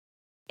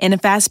In a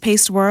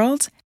fast-paced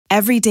world,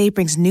 every day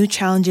brings new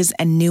challenges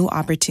and new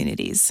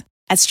opportunities.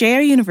 At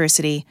Strayer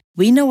University,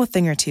 we know a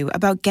thing or two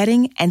about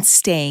getting and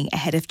staying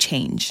ahead of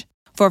change.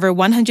 For over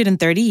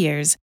 130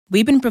 years,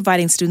 we've been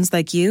providing students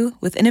like you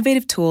with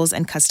innovative tools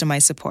and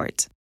customized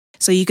support,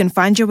 so you can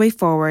find your way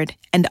forward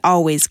and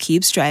always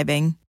keep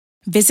striving.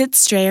 Visit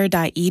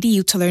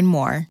strayer.edu to learn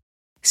more.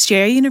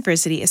 Strayer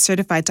University is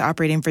certified to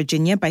operate in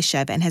Virginia by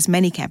Chev and has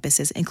many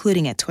campuses,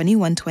 including at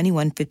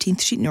 2121 15th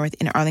Street North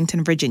in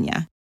Arlington,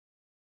 Virginia.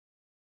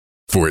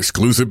 For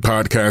exclusive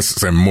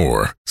podcasts and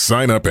more,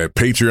 sign up at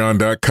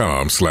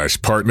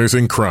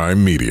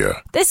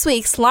patreon.com/partnersincrimemedia. This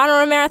week's Law &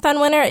 Order Marathon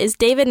winner is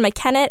David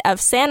McKennett of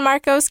San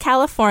Marcos,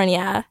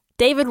 California.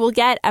 David will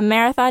get a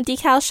marathon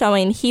decal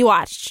showing he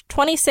watched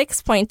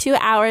 26.2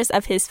 hours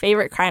of his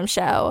favorite crime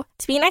show.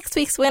 To be next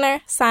week's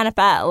winner, sign up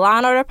at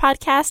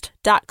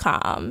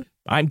lawandorderpodcast.com.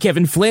 I'm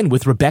Kevin Flynn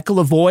with Rebecca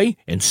Lavoie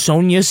and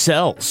Sonia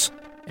Sells,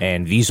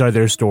 and these are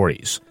their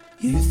stories.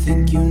 You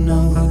think you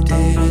know who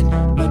did it,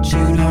 but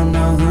you don't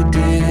know who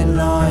did it.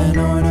 Law and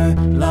order,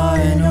 law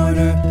and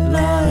order,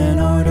 law and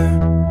order.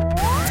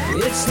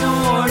 It's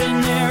no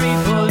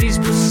ordinary police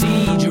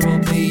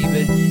procedural,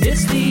 baby.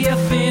 It's the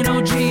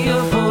FNOG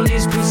of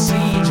police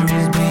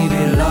procedurals,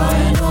 baby. Law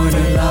and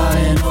order, law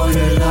and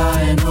order, law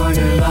and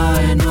order, law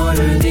and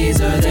order. These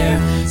are their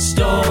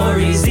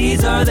stories,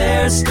 these are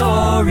their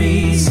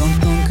stories.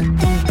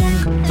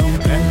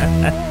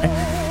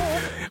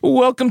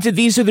 Welcome to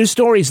These Are Their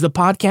Stories, the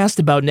podcast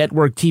about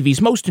network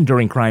TV's most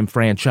enduring crime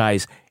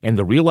franchise and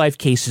the real-life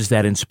cases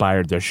that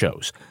inspired their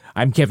shows.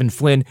 I'm Kevin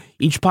Flynn.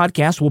 Each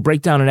podcast will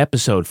break down an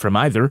episode from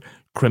either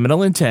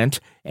Criminal Intent,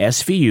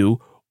 SVU,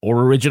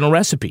 or Original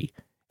Recipe.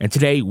 And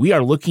today we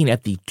are looking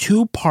at the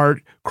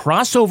two-part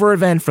crossover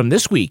event from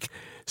this week,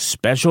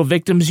 Special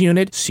Victims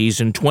Unit,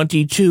 Season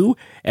 22,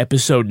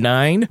 Episode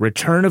 9,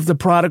 Return of the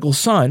Prodigal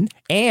Son,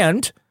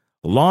 and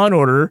Law &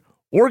 Order,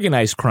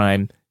 Organized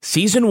Crime,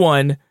 Season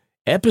 1,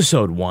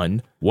 Episode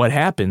 1, What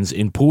Happens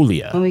in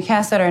Puglia. When we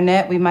cast out our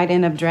net, we might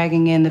end up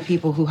dragging in the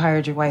people who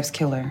hired your wife's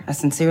killer. I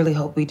sincerely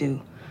hope we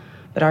do.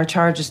 But our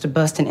charge is to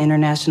bust an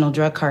international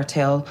drug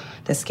cartel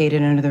that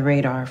skated under the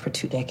radar for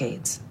 2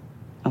 decades.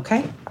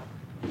 Okay?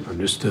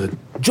 Understood.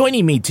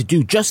 Joining me to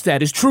do just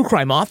that is true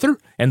crime author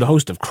and the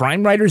host of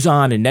Crime Writers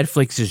On and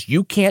Netflix's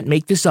You Can't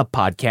Make This Up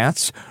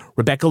podcasts,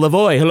 Rebecca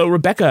Lavoie. Hello,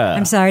 Rebecca.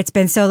 I'm sorry, it's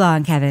been so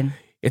long, Kevin.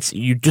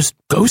 You just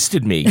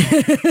ghosted me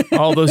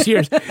all those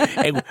years.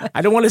 And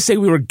I don't want to say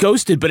we were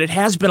ghosted, but it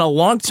has been a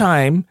long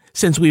time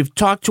since we've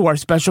talked to our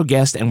special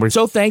guest, and we're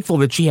so thankful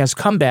that she has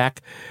come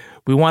back.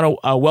 We want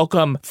to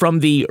welcome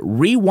from the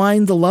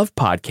Rewind the Love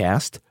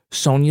podcast,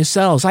 Sonia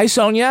Sells. Hi,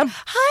 Sonia.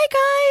 Hi,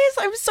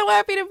 guys. I'm so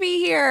happy to be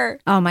here.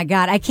 Oh, my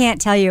God. I can't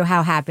tell you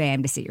how happy I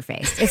am to see your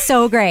face. It's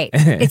so great.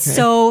 It's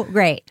so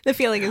great. The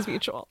feeling is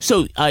mutual.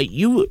 So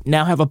you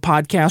now have a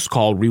podcast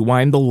called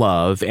Rewind the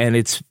Love, and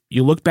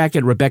you look back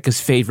at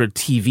Rebecca's favorite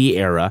TV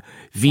era,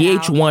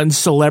 VH1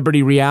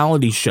 celebrity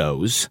reality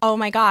shows. Oh,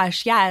 my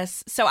gosh.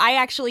 Yes. So I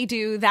actually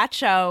do that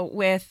show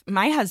with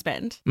my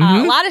husband.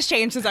 Mm-hmm. A lot has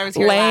changed since I was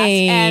here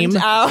Lame.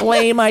 last. And,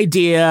 Lame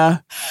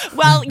idea.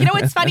 Well, you know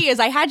what's funny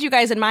is I had you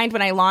guys in mind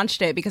when I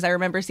launched it because I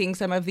remember seeing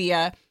some of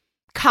the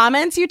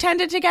comments you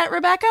tended to get,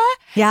 Rebecca.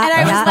 Yeah. And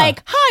I was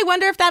like, I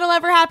wonder if that'll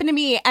ever happen to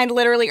me. And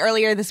literally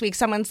earlier this week,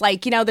 someone's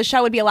like, the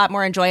show would be a lot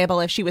more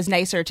enjoyable if she was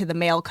nicer to the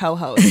male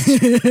co-host.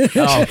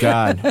 Oh,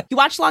 God. You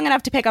watched long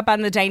enough to pick up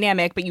on the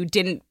dynamic, but you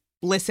didn't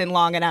listen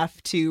long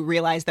enough to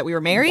realize that we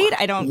were married.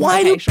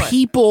 Why do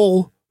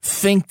people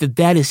think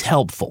that is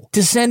helpful?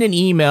 To send an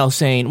email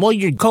saying, well,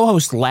 your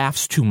co-host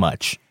laughs too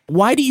much.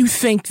 Why do you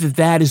think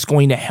that is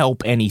going to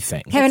help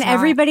anything? Kevin,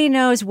 everybody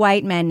knows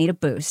white men need a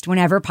boost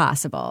whenever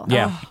possible.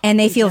 Yeah. And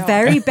they feel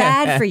very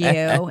bad for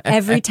you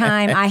every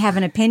time I have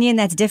an opinion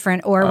that's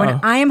different or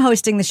when I am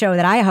hosting the show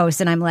that I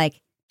host and I'm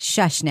like,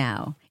 shush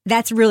now.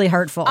 That's really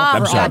hurtful. The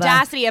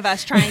audacity of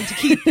us trying to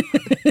keep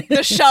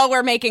the show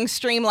we're making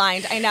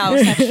streamlined. I know.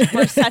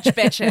 We're such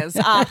bitches.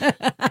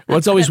 Well,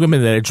 it's always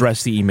women that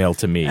address the email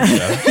to me.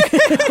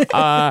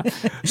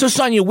 So,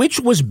 Sonia,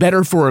 which was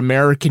better for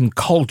American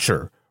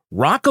culture?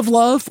 Rock of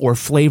Love or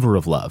Flavor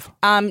of Love?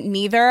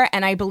 Neither,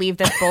 and I believe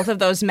that both of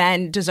those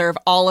men deserve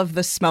all of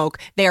the smoke.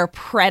 They are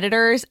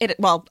predators.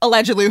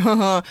 Allegedly,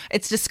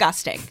 it's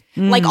disgusting.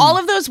 Like all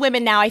of those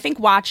women now, I think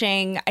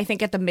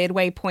at the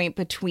midway point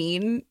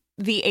between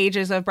the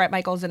ages of Bret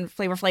Michaels and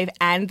Flavor Flav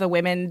and the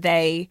women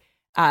they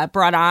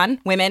brought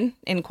on, women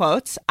in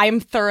quotes, I'm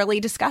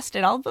thoroughly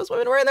disgusted. All of those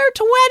women were in their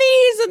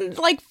 20s and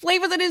like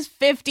Flavor's in his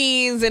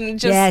 50s and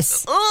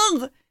just,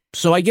 ugh.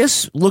 So I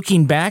guess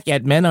looking back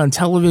at men on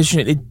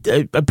television,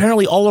 it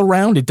apparently all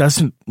around it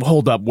doesn't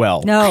hold up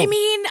well. No. I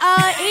mean,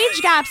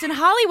 age gaps in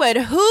Hollywood,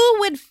 who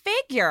would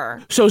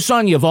figure? So,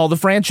 Sonia, of all the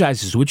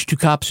franchises, which two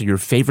cops are your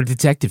favorite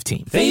detective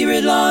team?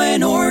 Favorite Law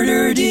and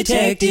Order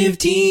detective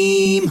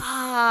team.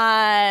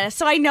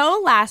 So I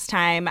know last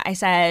time I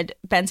said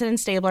Benson and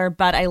Stabler,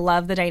 but I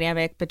love the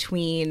dynamic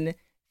between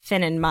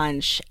Finn and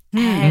Munch.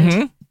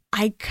 And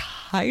I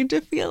kind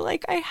of feel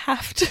like I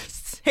have to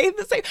say say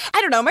the same.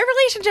 I don't know. My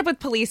relationship with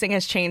policing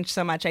has changed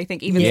so much, I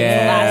think, even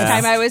since the last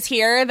time I was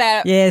here,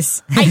 that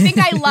I think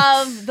I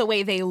love the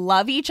way they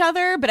love each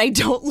other, but I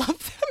don't love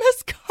them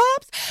as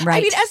cops. Right.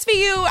 I mean,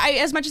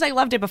 SVU, as much as I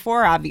loved it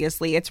before,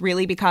 obviously, it's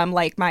really become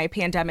like my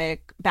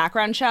pandemic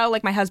background show.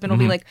 Like my husband will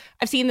be like,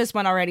 I've seen this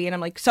one already. And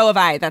I'm like, so have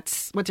I.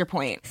 What's your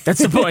point? That's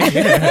the point.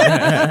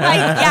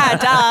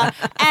 Duh.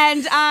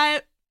 And,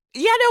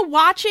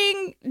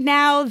 watching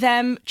now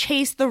them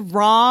chase the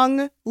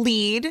wrong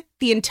lead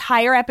the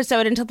entire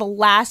episode until the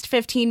last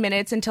 15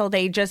 minutes until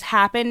they just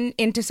happen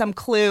into some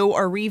clue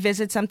or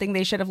revisit something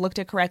they should have looked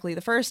at correctly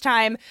the first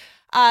time.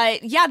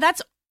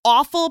 That's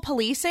awful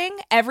policing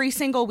every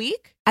single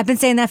week. I've been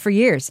saying that for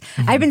years.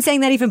 I've been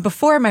saying that even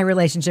before my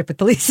relationship with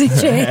policing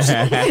changed.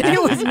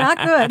 It was not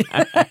good.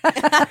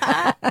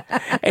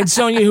 And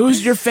Sonia,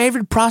 who's your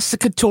favorite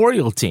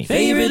prosecutorial team?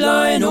 Favorite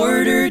Law and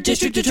Order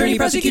District Attorney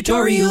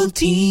Prosecutorial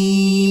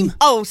Team.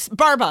 Oh,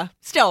 Barba,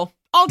 still,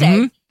 all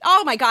day.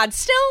 Oh my God,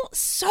 still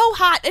so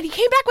hot. And he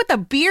came back with a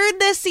beard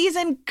this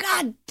season.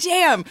 God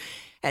damn.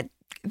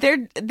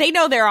 They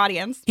know their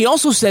audience. He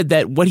also said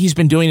that what he's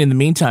been doing in the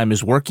meantime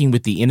is working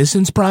with the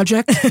Innocence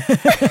Project.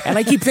 And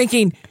I keep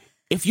thinking,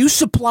 if you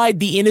supplied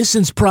the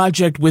Innocence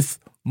Project with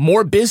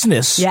more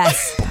business.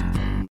 Yes.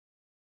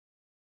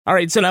 All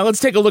right, so now let's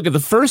take a look at the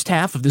first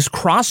half of this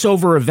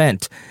crossover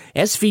event.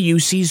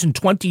 SVU Season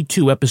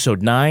 22,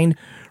 Episode 9,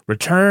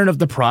 Return of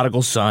the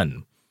Prodigal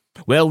Son.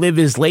 Well, Liv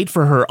is late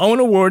for her own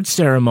awards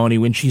ceremony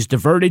when she's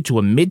diverted to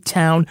a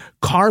midtown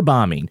car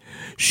bombing.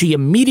 She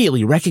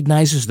immediately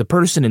recognizes the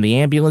person in the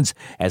ambulance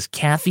as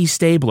Kathy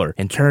Stabler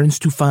and turns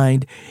to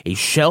find a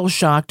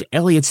shell-shocked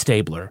Elliot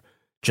Stabler,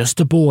 just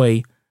a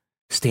boy,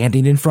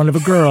 standing in front of a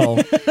girl,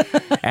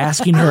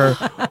 asking her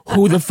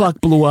who the fuck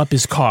blew up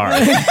his car.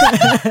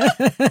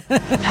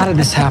 How did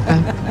this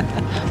happen?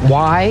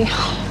 Why?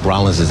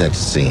 Rollins is at the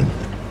scene.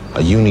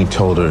 A uni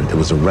told her there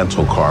was a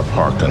rental car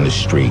parked on the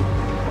street.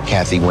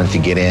 Kathy went to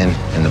get in,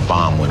 and the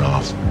bomb went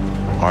off.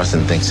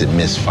 Arson thinks it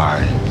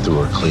misfired and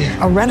threw her clear.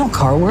 A rental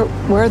car?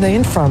 Where are they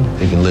in from?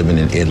 They've been living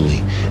in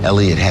Italy.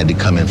 Elliot had to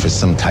come in for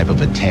some type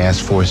of a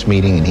task force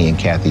meeting, and he and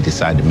Kathy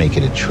decided to make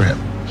it a trip.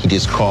 He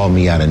just called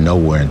me out of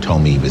nowhere and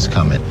told me he was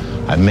coming.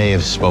 I may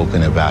have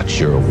spoken about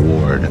your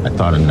award. I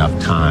thought enough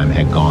time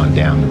had gone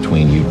down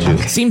between you two.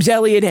 Seems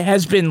Elliot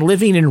has been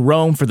living in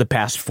Rome for the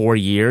past 4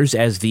 years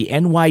as the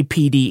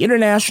NYPD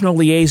International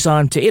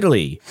Liaison to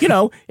Italy. You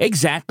know,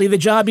 exactly the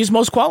job he's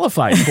most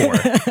qualified for.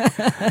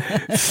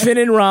 Finn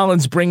and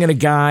Rollins bring in a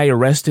guy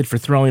arrested for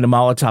throwing a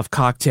Molotov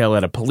cocktail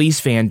at a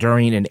police van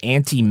during an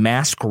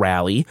anti-mask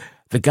rally.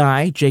 The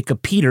guy,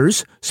 Jacob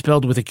Peters,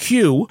 spelled with a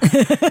Q,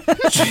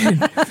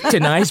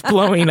 denies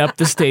blowing up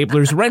the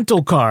Stabler's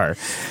rental car.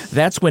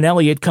 That's when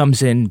Elliot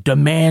comes in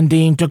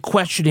demanding to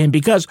question him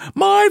because,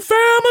 my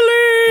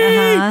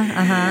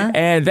family!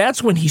 And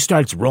that's when he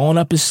starts rolling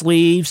up his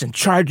sleeves and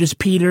charges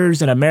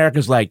Peters, and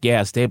America's like,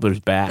 yeah, Stabler's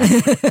back.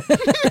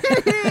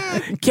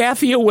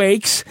 Kathy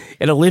awakes,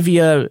 and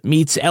Olivia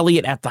meets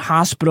Elliot at the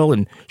hospital,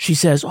 and she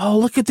says, oh,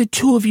 look at the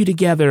two of you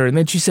together. And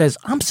then she says,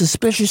 I'm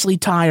suspiciously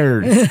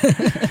tired.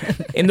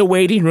 In the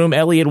waiting room,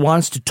 Elliot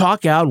wants to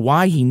talk out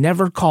why he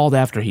never called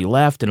after he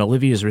left, and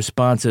Olivia's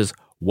response is,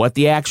 what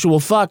the actual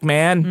fuck,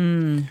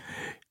 man?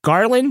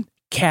 Garland,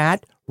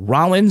 Kat,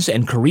 Rollins,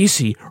 and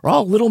Carisi are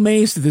all a little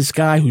amazed at this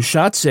guy who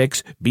shot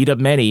 6, beat up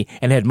many,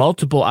 and had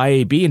multiple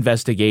IAB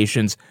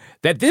investigations,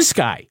 that this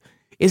guy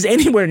is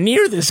anywhere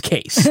near this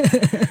case.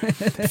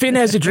 Finn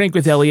has a drink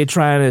with Elliot,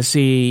 trying to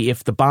see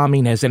if the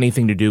bombing has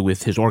anything to do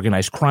with his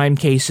organized crime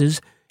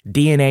cases.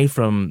 DNA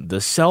from the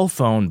cell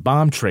phone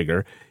bomb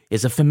trigger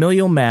is a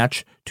familial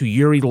match to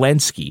Yuri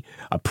Lenski,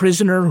 a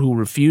prisoner who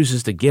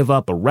refuses to give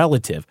up a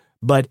relative,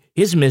 but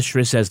his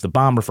mistress as the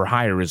bomber for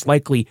hire is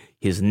likely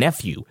his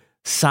nephew,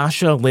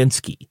 Sasha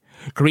Linsky.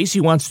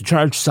 Carisi wants to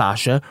charge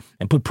Sasha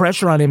and put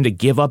pressure on him to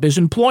give up his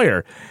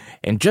employer.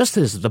 And just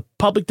as the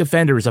public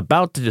defender is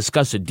about to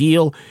discuss a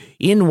deal,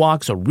 in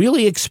walks a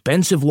really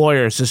expensive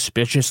lawyer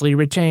suspiciously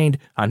retained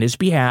on his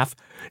behalf.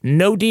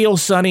 No deal,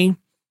 Sonny.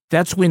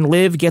 That's when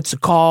Liv gets a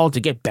call to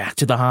get back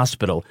to the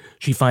hospital.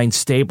 She finds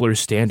Stabler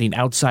standing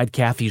outside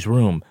Kathy's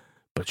room,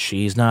 but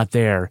she's not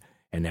there,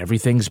 and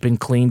everything's been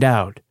cleaned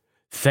out.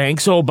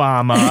 Thanks,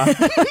 Obama.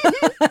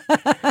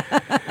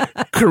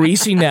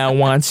 Carisi now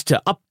wants to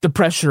up the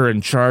pressure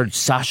and charge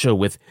Sasha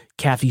with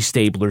Kathy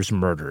Stabler's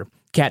murder.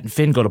 Kat and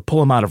Finn go to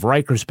pull him out of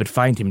Rikers, but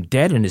find him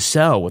dead in his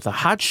cell with a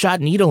hot-shot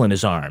needle in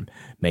his arm,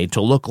 made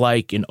to look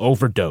like an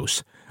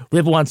overdose.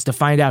 Liv wants to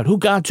find out who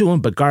got to him,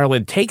 but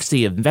Garland takes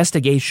the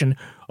investigation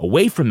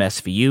away from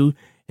SVU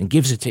and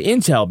gives it to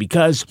Intel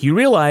because he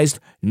realized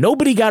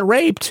nobody got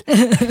raped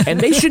and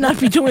they should not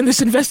be doing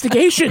this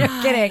investigation.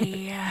 You're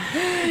kidding.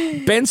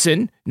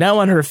 Benson, now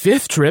on her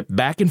 5th trip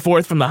back and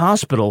forth from the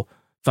hospital,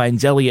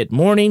 finds Elliot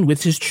mourning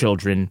with his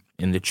children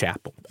in the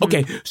chapel.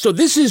 Okay, so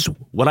this is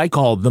what I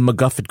call the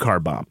MacGuffin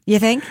car bomb. You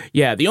think?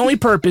 Yeah, the only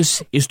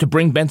purpose is to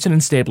bring Benson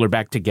and Stabler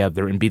back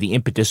together and be the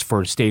impetus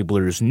for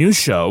Stabler's new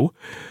show.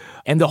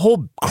 And the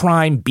whole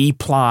crime B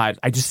plot,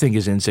 I just think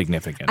is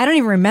insignificant. I don't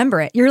even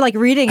remember it. You're like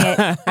reading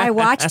it. I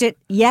watched it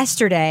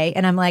yesterday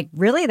and I'm like,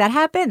 really? That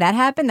happened? That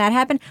happened? That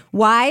happened?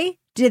 Why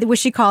was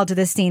she called to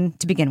this scene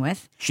to begin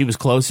with? She was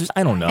closest?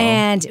 I don't know.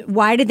 And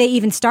why did they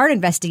even start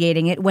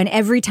investigating it when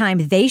every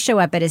time they show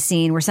up at a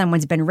scene where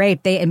someone's been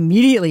raped, they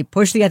immediately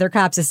push the other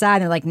cops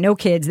aside. They're like, no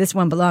kids, this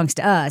one belongs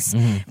to us.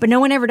 But no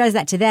one ever does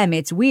that to them.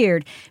 It's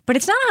weird. But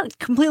it's not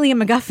completely a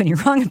MacGuffin. You're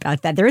wrong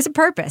about that. There is a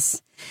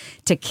purpose.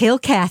 To kill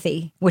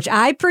Kathy, which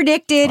I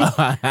predicted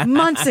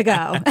months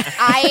ago.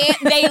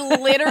 They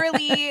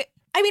literally,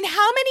 I mean,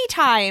 how many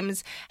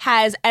times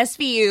has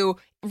SVU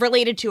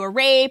related to a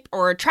rape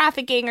or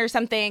trafficking or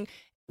something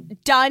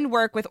done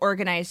work with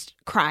organized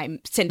crime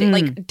syndicate,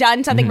 like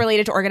done something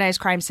related to organized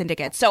crime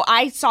syndicates? So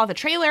I saw the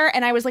trailer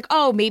and I was like,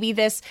 oh, maybe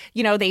this,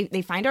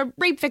 they find a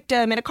rape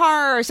victim in a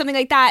car or something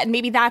like that. And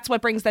maybe that's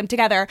what brings them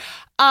together.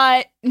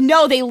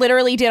 No, they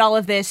literally did all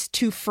of this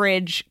to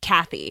fridge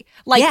Kathy.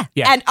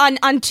 And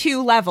on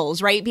two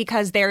levels, right?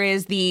 Because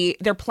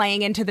they're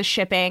playing into the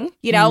shipping,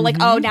 now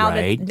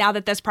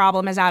that this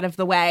problem is out of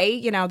the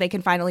way, they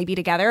can finally be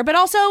together. But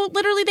also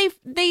literally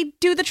they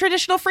do the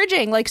traditional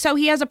fridging. Like, so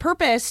he has a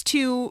purpose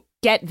to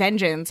get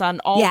vengeance on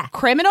all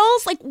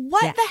criminals. Like,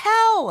 what the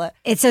hell?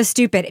 It's so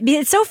stupid.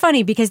 It's so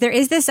funny because there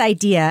is this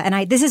idea,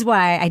 and this is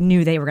why I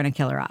knew they were going to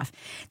kill her off.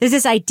 There's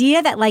this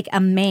idea that like a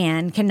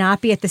man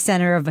cannot be at the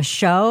center of a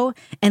show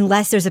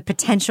unless there's a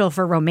potential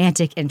for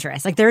romantic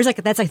interest. Like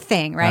that's a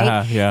thing,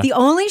 right? The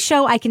only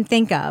show I can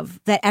think of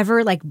that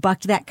ever like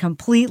bucked that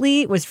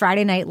completely was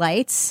Friday Night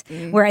Lights,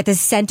 where at the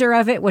center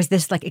of it was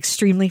this like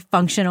extremely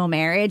functional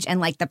marriage,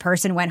 and like the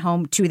person went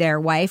home to their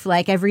wife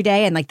like every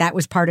day, and like that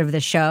was part of the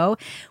show.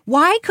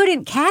 Why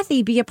couldn't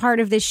Kathy be a part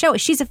of this show?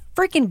 She's a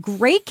freaking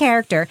great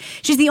character.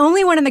 She's the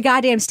only one in the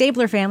goddamn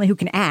Stabler family who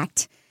can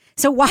act.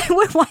 So why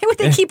would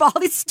they keep all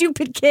these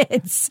stupid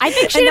kids? I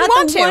think she didn't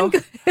want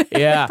to.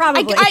 Yeah.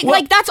 Probably.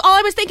 Like, that's all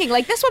I was thinking.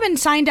 Like, this woman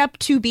signed up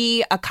to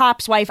be a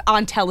cop's wife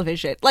on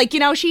television. Like,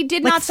 she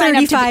did not sign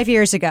up to 35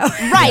 years ago.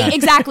 Right,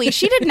 exactly.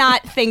 She did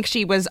not think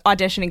she was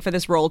auditioning for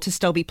this role to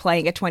still be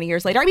playing it 20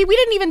 years later. I mean, we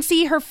didn't even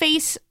see her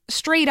face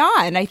straight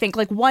on, I think,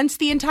 like once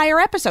the entire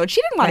episode.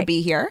 She didn't want to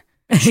be here.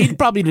 She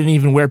probably didn't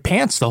even wear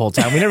pants the whole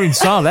time. We never even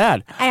saw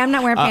that. I'm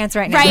not wearing pants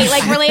right now. Right,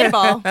 like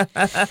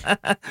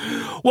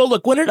relatable. Well,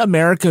 look, wouldn't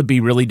America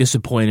be really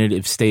disappointed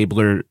if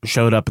Stabler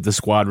showed up at the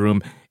squad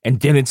room and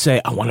didn't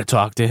say, I want to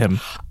talk to him?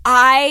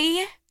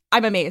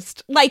 I'm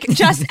amazed. Like,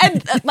 just,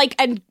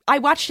 and I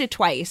watched it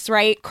twice,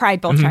 right? Cried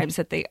both times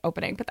at the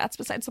opening, but that's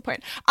besides the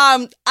point.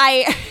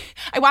 I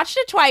watched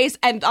it twice,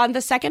 and on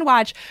the second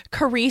watch,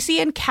 Carisi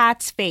and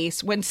Kat's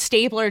face when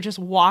Stabler just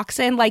walks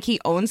in like he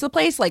owns the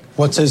place. Like,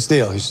 what's his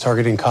deal? He's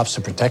targeting cops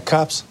to protect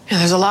cops? Yeah,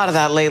 there's a lot of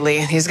that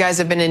lately. These guys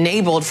have been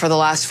enabled for the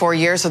last 4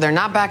 years, so they're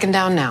not backing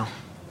down now.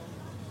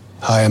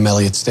 Hi, I'm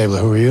Elliot Stabler.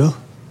 Who are you?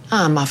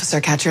 I'm Officer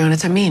Catriona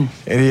Tameen.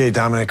 88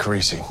 Dominic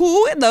Carisi.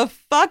 Who in the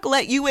fuck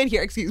let you in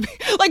here? Excuse me.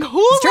 Like,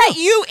 who let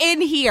you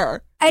in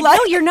here? No,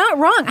 you're not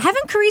wrong.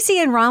 Haven't Carisi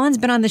and Rollins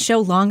been on the show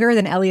longer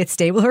than Elliot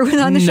Stabler was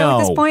on the show at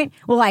this point?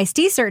 Well,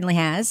 Ice-T certainly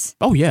has.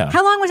 Oh, yeah.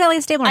 How long was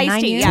Elliot Stabler?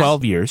 9 years?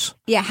 12 years.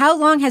 Yeah. How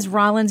long has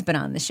Rollins been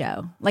on the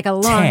show? Like a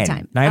long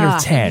time. 9 or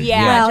 10.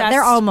 Yeah.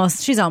 Well,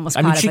 she's almost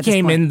caught up she at this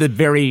came point. in the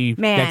very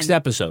next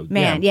episode.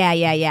 Yeah.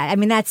 I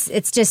mean,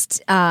 it's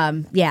just,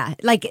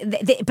 like,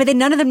 but then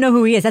none of them know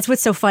who he is. That's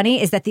what's so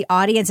funny is that the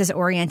audience is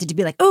oriented to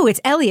be like, oh,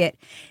 it's Elliot.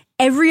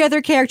 Every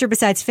other character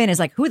besides Finn is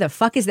like, who the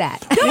fuck is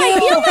that? No, I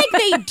feel like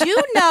they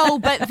do know,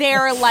 but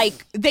they're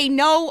like, they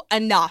know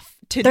enough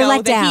to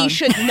know that he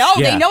should know.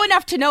 They know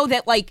enough to know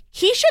that, like,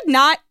 he should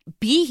not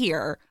be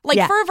here,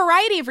 like, for a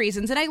variety of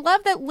reasons. And I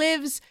love that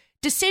Liv's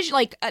decision,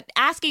 like,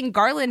 asking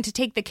Garland to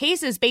take the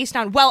cases based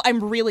on, well,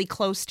 I'm really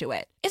close to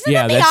it. Isn't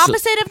that the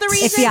opposite of the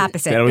reason? It's the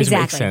opposite. That always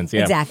makes sense.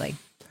 Yeah. Exactly.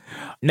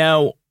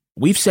 Now,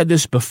 we've said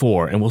this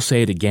before, and we'll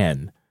say it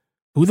again.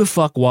 Who the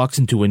fuck walks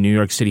into a New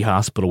York City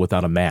hospital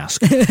without a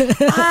mask? Walking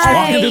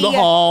through the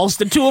halls,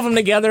 the two of them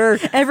together.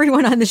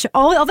 Everyone on the show,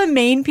 all the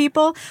main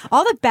people,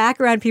 all the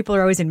background people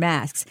are always in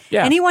masks.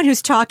 Yeah. Anyone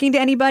who's talking to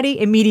anybody,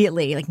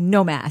 immediately, like,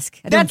 no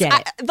mask. I don't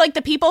get it. Like,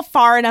 the people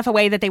far enough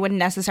away that they wouldn't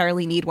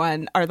necessarily need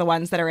one are the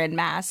ones that are in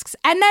masks.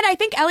 And then I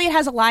think Elliot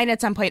has a line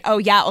at some point, oh,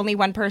 yeah, only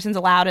one person's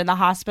allowed in the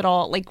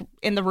hospital, like,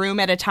 in the room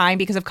at a time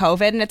because of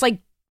COVID. And it's like,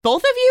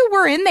 both of you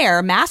were in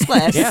there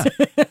maskless.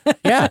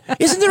 Yeah.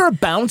 Isn't there a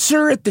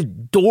bouncer at the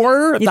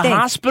door at the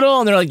hospital?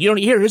 And they're like,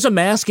 here's a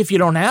mask if you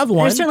don't have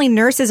one. There's certainly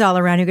nurses all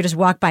around who could just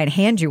walk by and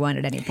hand you one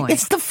at any point.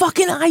 It's the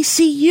fucking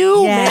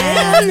ICU,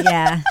 man.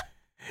 Yeah.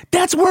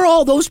 That's where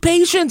all those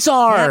patients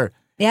are.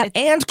 Yep.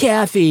 And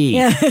Kathy.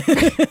 Yeah.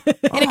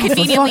 In a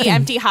conveniently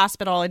empty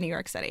hospital in New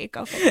York City.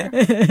 Go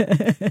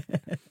figure.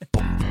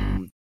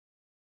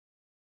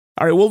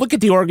 All right, we'll look at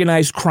the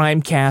organized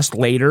crime cast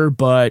later,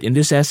 but in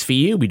this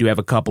SVU, we do have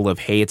a couple of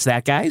Hey, It's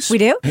That guys. We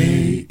do?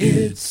 Hey,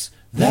 it's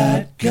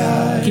that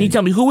guy. Can you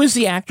tell me, who is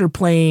the actor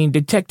playing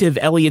Detective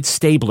Elliot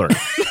Stabler? I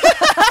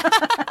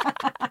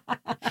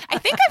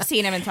think I've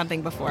seen him in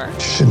something before.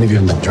 Shouldn't have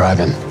even been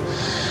driving.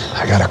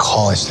 I got a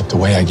call. I stepped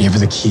away. I gave her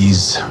the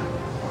keys.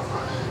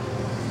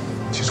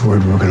 was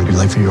worried we were going to be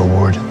late for your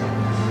award.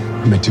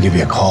 I meant to give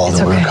you a call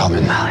that we were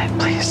coming. Elliot,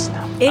 please.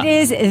 No. It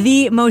is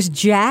the most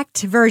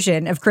jacked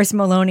version of Chris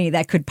Maloney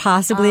that could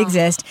possibly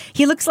exist.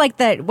 He looks like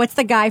what's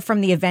the guy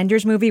from the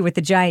Avengers movie with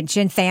the giant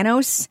chin?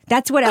 Thanos?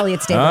 That's what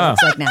Elliot Stabler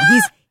looks like now.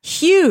 He's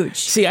huge.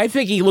 See, I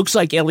think he looks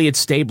like Elliot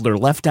Stabler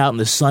left out in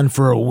the sun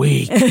for a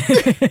week.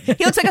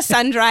 He looks like a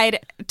sun-dried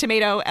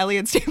tomato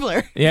Elliot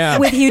Stabler. Yeah.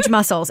 With huge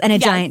muscles and a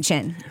giant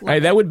chin. All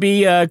right, that would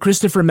be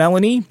Christopher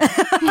Meloni.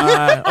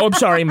 I'm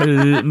sorry,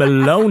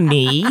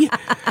 Maloney.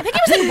 I think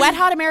he was in Wet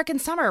Hot American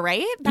Summer,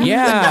 right?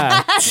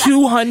 Yeah.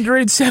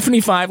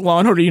 275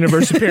 Law & Order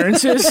Universe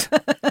appearances.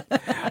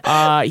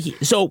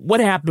 So what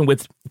happened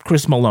with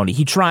Chris Maloney?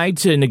 He tried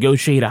to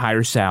negotiate a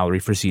higher salary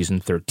for season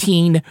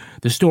 13.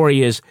 The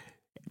story is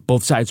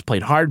both sides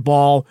played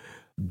hardball.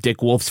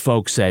 Dick Wolf's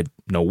folks said,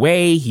 no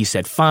way. He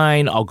said,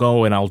 fine, I'll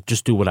go and I'll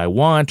just do what I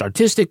want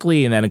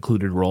artistically. And that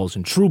included roles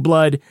in True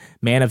Blood,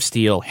 Man of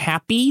Steel,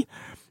 Happy,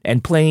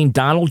 and playing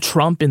Donald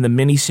Trump in the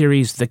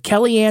miniseries The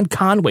Kellyanne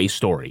Conway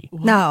Story.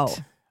 No.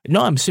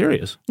 No, I'm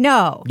serious.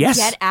 No. Yes.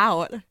 Get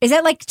out. Is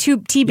that like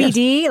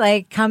TBD,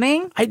 like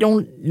coming? I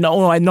don't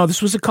know. I know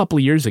this was a couple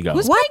of years ago.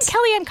 Who's playing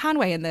Kellyanne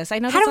Conway in this? I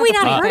know. How have we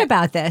not heard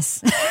about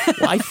this?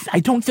 Well, I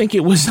don't think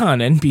it was on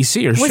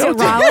NBC or Was Showtime. it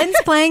Rollins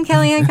playing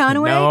Kellyanne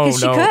Conway? No, Because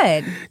she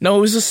could. No,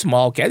 it was a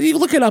small cast. You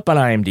look it up on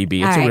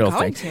IMDb. It's All a right, real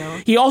going thing.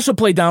 to. He also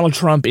played Donald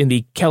Trump in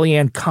the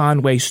Kellyanne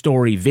Conway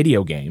Story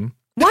video game.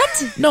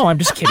 What? No, I'm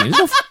just kidding. There's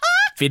no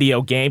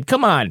video game.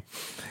 Come on.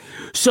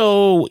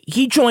 So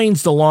he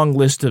joins the long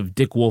list of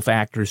Dick Wolf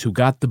actors who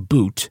got the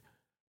boot,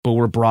 but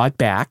were brought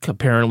back,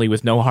 apparently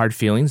with no hard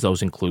feelings.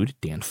 Those include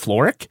Dan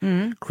Florek,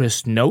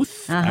 Chris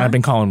Noth. I've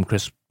been calling him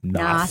Chris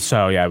Noth.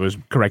 So yeah, I was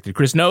corrected.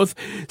 Chris Noth,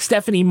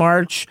 Stephanie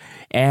March,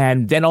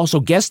 and then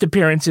also guest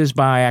appearances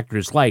by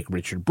actors like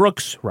Richard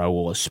Brooks,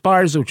 Raul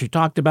Esparza, which we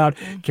talked about,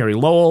 Carrie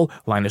Lowell,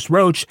 Linus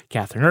Roach,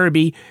 Catherine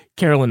Irby,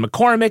 Carolyn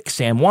McCormick,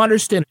 Sam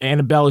Waterston,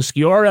 Annabelle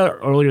Sciorra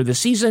earlier this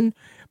season,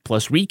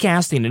 plus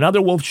recasting in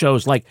other Wolf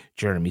shows like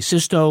Jeremy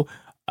Sisto,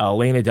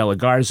 Elena De La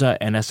Garza,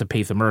 and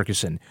Esapatha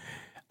Murkison.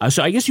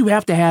 So I guess you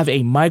have to have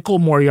a Michael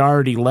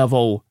Moriarty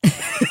level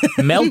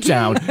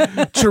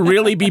meltdown to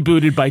really be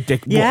booted by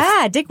Dick Wolf.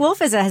 Yeah, Dick Wolf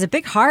has a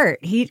big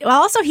heart. He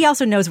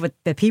also knows what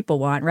the people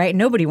want, right?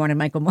 Nobody wanted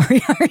Michael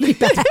Moriarty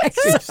back.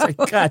 So.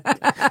 God.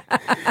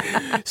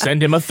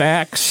 Send him a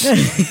fax.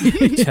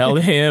 Tell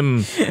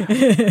him.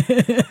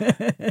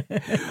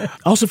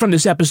 Also from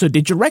this episode,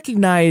 did you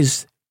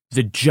recognize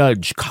the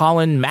judge,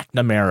 Colin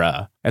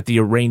McNamara, at the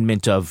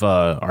arraignment of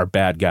our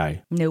bad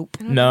guy? Nope.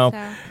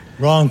 No.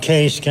 Wrong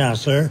case,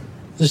 counselor.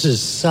 This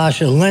is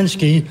Sasha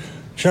Linsky,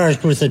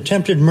 charged with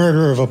attempted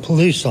murder of a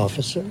police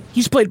officer.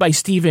 He's played by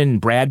Stephen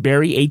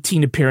Bradbury,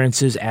 18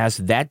 appearances as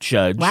that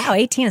judge. Wow,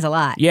 18 is a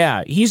lot.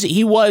 Yeah,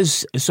 he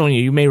was, Sonia,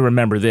 you may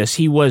remember this,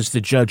 he was the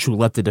judge who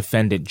let the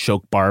defendant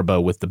choke Barba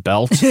with the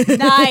belt.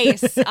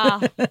 Nice.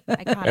 Iconic.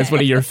 That's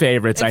one of your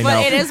favorites, I know.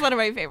 It is one of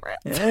my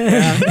favorites.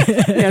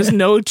 He has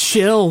no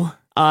chill.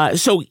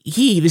 So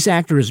this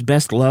actor is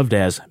best loved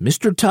as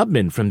Mr.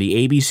 Tubman from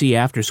the ABC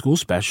After School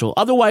Special,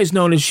 otherwise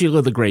known as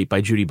Sheila the Great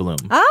by Judy Blume.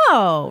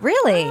 Oh,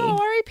 really? Oh,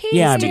 R.I.P.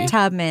 Yeah, Mr.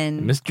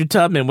 Tubman. Mr.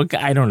 Tubman,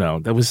 I don't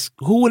know.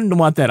 Who wouldn't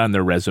want that on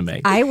their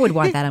resume? I would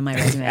want that on my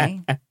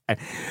resume.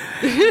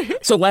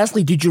 So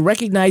lastly, did you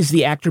recognize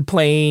the actor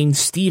playing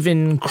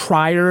Stephen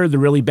Cryer, the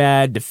really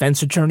bad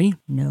defense attorney?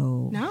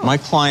 No. My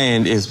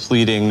client is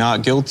pleading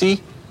not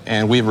guilty,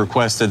 and we've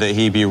requested that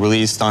he be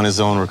released on his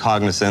own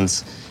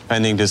recognizance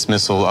pending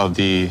dismissal of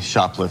the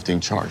shoplifting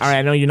charge. All right,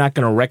 I know you're not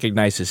going to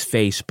recognize his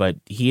face, but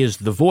he is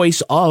the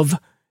voice of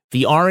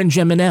the Orange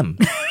M&M.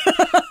 This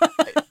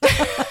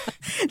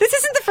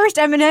isn't the first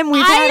M&M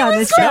we've had on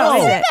this show,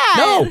 is it?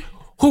 No.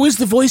 Who is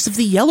the voice of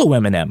the yellow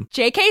M&M?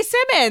 J.K.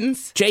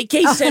 Simmons.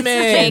 J.K.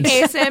 Simmons.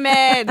 J.K.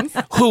 Simmons.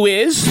 Who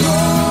is?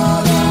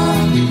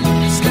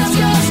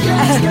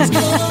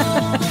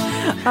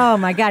 Oh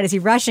my God, is he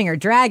rushing or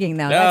dragging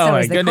though? That's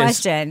always the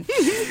question.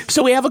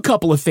 So we have a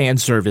couple of fan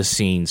service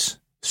scenes.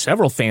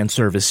 Several fan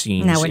service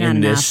scenes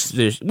in this.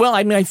 Well,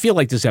 I mean, I feel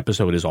like this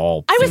episode is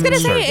all. I was going to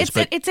say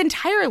it's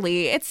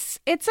entirely it's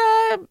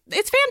fan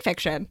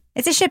fiction.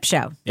 It's a ship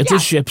show. It's a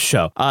ship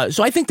show.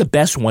 So I think the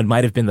best one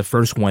might have been the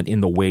first one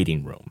in the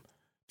waiting room.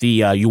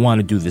 The you want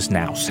to do this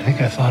now. I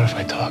think I thought if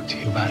I talked to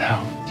you about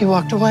how You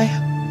walked away?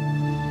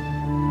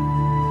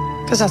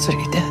 Because that's what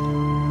you did,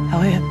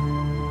 Elliot.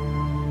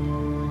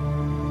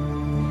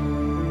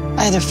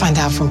 I had to find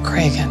out from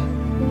Cragen.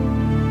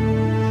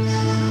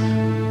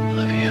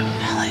 Olivia.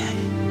 Elliot.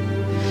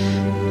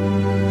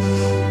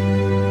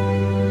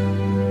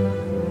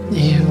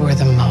 You were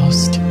the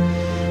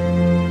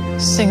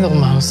single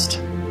most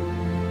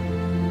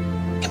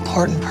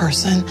important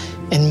person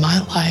in my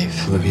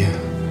life. Olivia.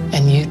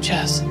 And you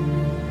just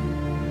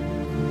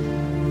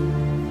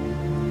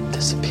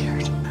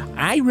disappeared.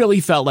 I really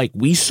felt like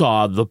we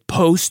saw the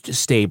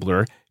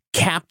post-Stabler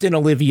Captain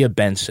Olivia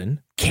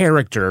Benson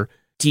character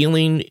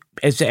dealing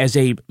as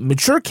a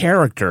mature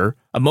character,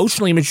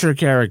 emotionally mature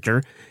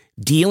character,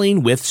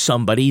 dealing with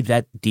somebody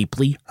that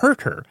deeply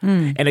hurt her,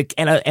 and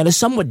a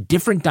somewhat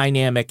different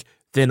dynamic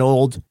than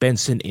old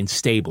Benson and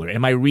Stabler.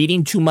 Am I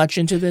reading too much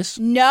into this?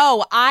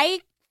 No,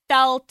 I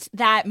felt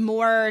that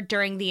more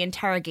during the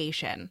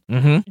interrogation.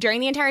 Mm-hmm.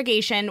 During the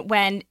interrogation,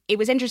 when it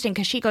was interesting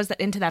because she goes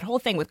into that whole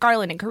thing with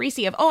Garland and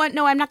Carisi of, oh,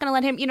 no, I'm not going to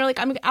let him,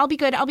 I'll be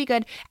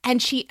good. And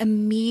she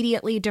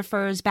immediately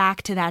defers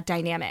back to that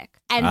dynamic.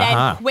 And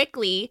then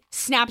quickly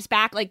snaps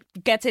back, like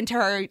gets into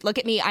her, look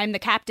at me, I'm the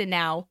captain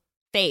now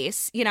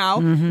face,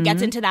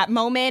 gets into that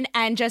moment.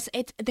 And just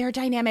their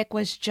dynamic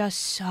was just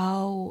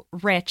so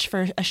rich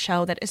for a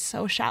show that is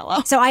so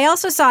shallow. So I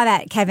also saw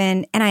that,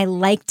 Kevin, and I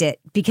liked it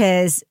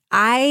because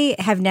I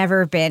have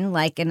never been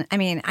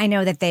I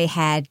know that they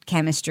had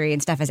chemistry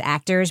and stuff as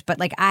actors, but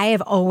I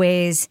have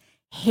always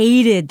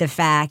hated the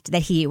fact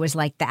that he was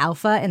like the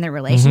alpha in the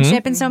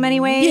relationship in so many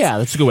ways. Yeah,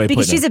 that's a good way to put it.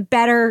 Because she's a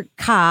better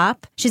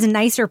cop. She's a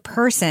nicer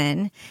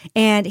person.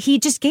 And he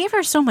just gave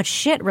her so much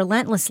shit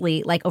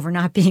relentlessly, over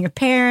not being a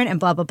parent and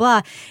blah, blah,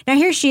 blah. Now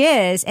here she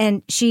is,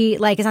 and she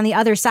is on the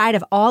other side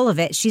of all of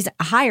it. She's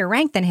a higher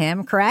rank than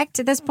him, correct?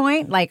 At this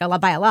point? By a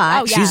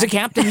lot. Oh, yeah. She's a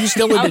captain. He's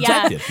still a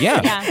detective.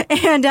 Yeah.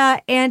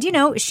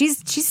 And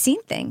she's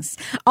seen things.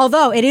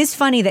 Although it is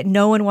funny that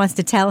no one wants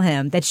to tell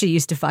him that she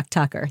used to fuck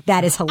Tucker.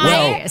 That is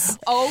hilarious.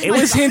 It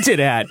was hinted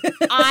at.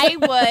 I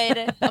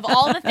would, of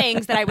all the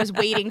things that I was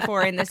waiting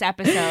for in this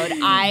episode,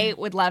 I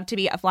would love to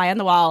be a fly on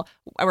the wall,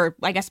 or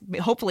I guess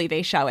hopefully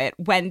they show it,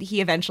 when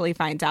he eventually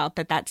finds out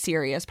that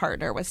serious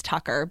partner was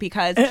Tucker,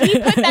 because he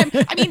put them,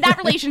 that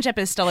relationship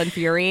is still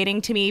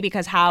infuriating to me,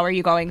 because how are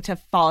you going to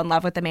fall in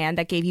love with the man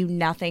that gave you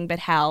nothing but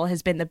hell,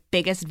 has been the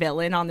biggest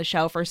villain on the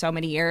show for so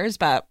many years,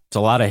 but... It's a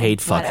lot of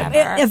hate fucking.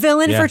 A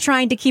villain for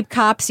trying to keep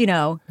cops,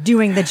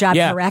 doing the job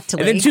correctly.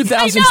 And then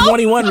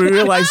 2021, we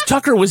realized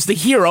Tucker was the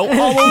hero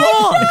all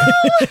along.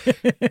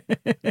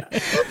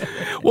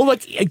 Well,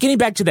 look, getting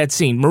back to that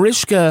scene,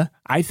 Mariska,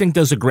 I think,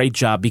 does a great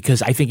job,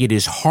 because I think it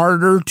is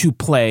harder to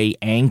play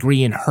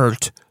angry and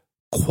hurt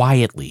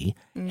quietly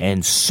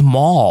and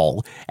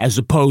small as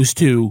opposed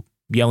to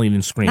yelling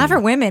and screaming. Not for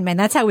women, man.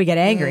 That's how we get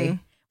angry.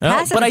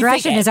 Passive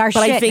aggression is our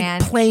shit, man. But I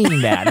think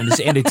playing that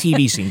in a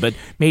TV scene, but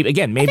maybe I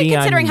think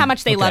considering how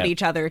much they love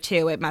each other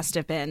too, it must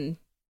have been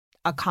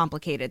a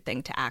complicated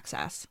thing to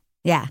access.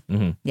 Yeah.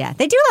 Mm-hmm. Yeah.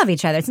 They do love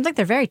each other. It seems like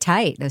they're very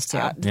tight, those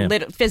two.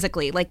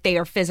 Physically, they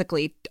are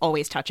physically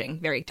always touching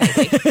very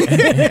tightly.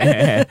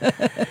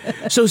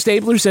 So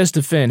Stabler says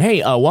to Finn,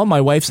 hey, while my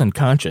wife's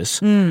unconscious,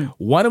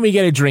 why don't we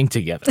get a drink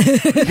together?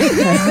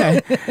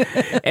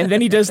 And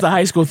then he does the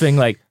high school thing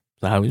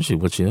how is she?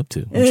 What's she up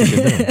to? What's she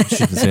doing? She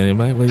doesn't say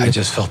anybody? I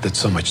just felt that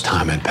so much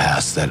time had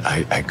passed that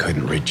I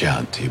couldn't reach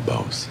out to you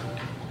both.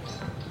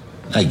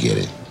 I get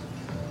it.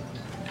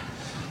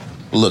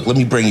 Look, let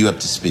me bring you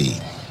up to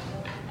speed.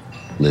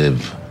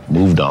 Liv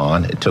moved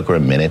on. It took her a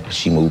minute, but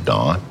she moved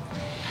on.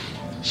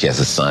 She has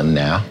a son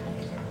now.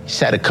 She's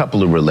had a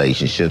couple of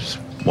relationships.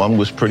 One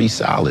was pretty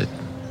solid.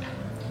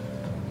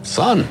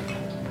 Son?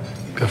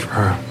 Good for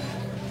her.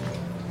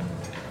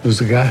 Who's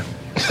the guy?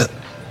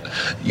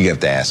 You have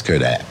to ask her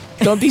that.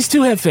 Don't these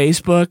two have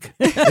Facebook?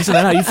 Isn't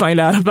that how you find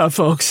out about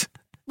folks?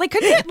 Right?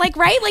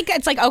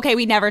 It's okay,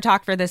 we never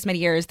talked for this many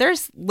years.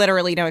 There's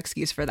literally no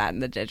excuse for that in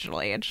the digital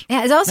age. Yeah,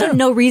 there's also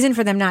no reason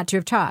for them not to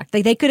have talked.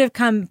 They could have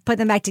put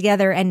them back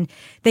together, and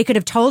they could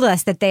have told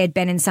us that they had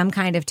been in some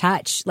kind of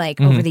touch,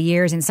 over the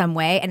years in some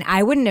way, and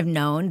I wouldn't have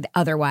known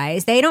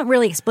otherwise. They don't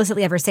really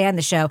explicitly ever say on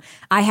the show,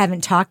 I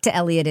haven't talked to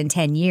Elliot in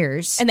 10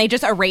 years. And they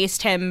just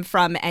erased him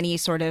from any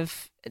sort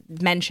of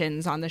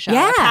mentions on the show.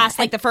 Yeah. Past,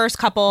 the first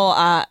couple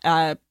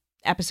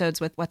episodes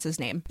with what's his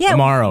name? Yeah,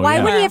 Amaro.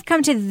 Why would he have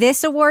come to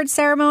this award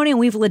ceremony? And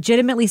we've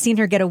legitimately seen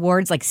her get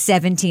awards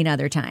 17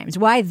 other times.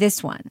 Why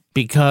this one?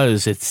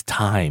 Because it's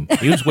time.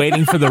 He was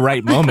waiting for the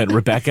right moment,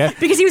 Rebecca.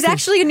 Because he was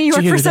actually in New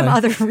York for some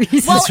other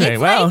reason. Well, That's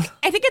right.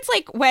 I think it's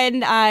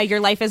when your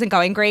life isn't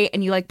going great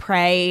and you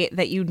pray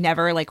that you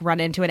never run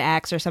into an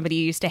ex or somebody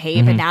you used to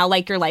hate, but now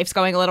your life's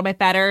going a little bit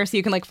better, so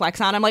you can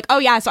flex on. I'm oh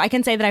yeah, so I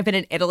can say that I've been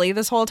in Italy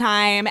this whole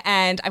time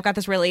and I've got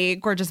this really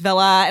gorgeous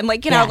villa and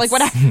yes.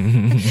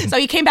 whatever. So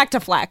he came back to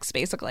flex,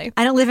 basically.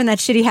 I don't live in that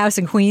shitty house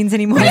in Queens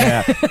anymore.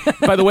 Yeah.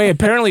 By the way,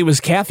 apparently it was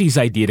Kathy's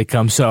idea to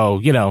come, so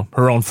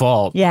her own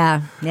fault.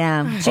 Yeah. She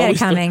had it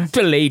coming.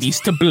 The ladies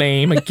to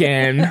blame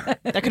again.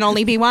 There can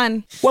only be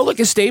one. Well, look,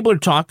 as Stabler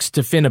talks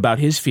to Finn about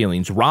his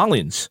feelings,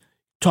 Rollins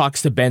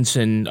talks to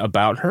Benson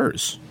about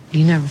hers.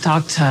 You never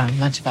talked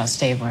much about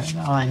Stabler.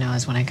 All I know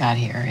is when I got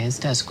here, his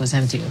desk was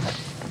empty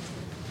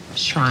with a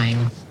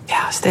shrine.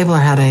 Yeah, Stabler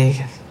had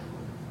a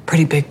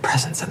pretty big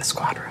presence in the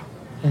squad room.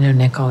 I know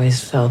Nick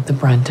always felt the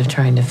brunt of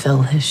trying to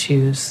fill his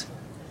shoes.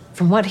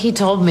 From what he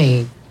told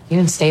me, you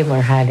and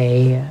Stabler had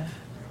a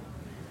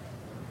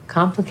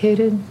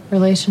complicated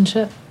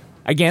relationship.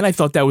 Again, I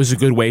thought that was a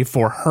good way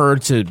for her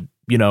to,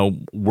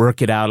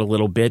 work it out a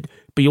little bit.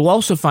 But you'll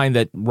also find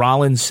that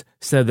Rollins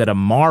said that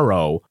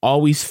Amaro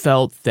always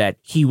felt that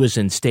he was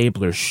in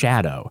Stabler's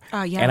shadow.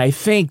 Oh, yeah. And I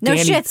think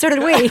so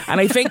did we. And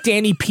I think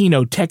Danny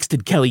Pino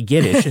texted Kelly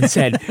Giddish and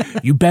said,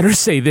 you better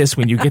say this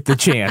when you get the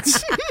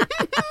chance.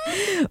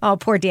 Oh,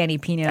 poor Danny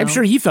Pino. I'm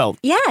sure he felt.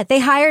 Yeah, they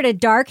hired a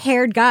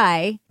dark-haired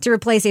guy to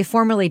replace a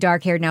formerly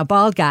dark-haired, now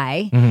bald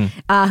guy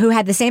who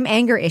had the same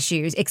anger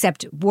issues,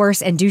 except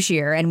worse and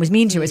douchier, and was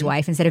mean to his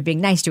wife instead of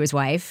being nice to his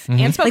wife.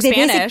 And spoke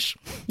Spanish.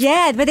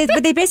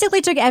 But they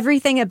basically took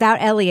everything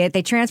about Elliot,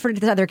 they transferred it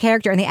to this other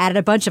character, and they added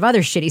a bunch of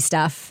other shitty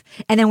stuff.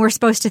 And then we're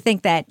supposed to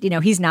think that,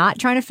 he's not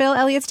trying to fill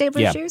Elliot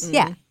Stabler's shoes?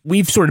 Yeah.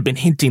 We've sort of been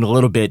hinting a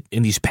little bit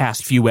in these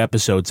past few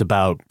episodes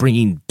about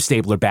bringing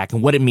Stabler back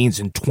and what it means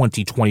in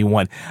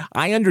 2021.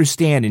 I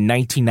understand in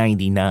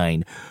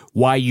 1999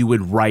 why you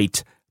would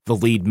write the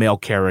lead male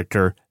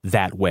character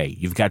that way.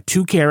 You've got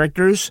two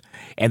characters,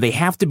 and they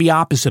have to be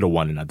opposite of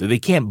one another. They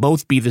can't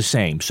both be the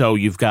same. So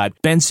you've got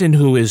Benson,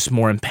 who is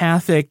more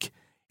empathic,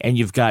 and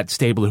you've got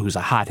Stabler, who's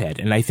a hothead.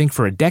 And I think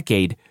for a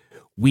decade,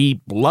 we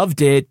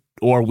loved it,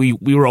 or we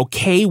were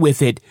okay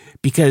with it,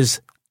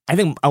 because I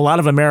think a lot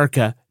of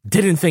America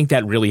didn't think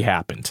that really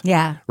happened.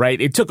 Yeah. Right?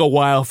 It took a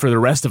while for the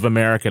rest of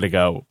America to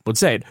go, let's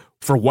say it,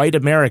 for white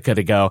America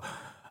to go,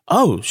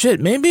 oh, shit,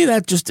 maybe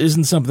that just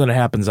isn't something that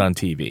happens on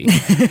TV.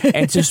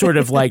 And to sort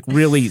of like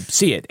really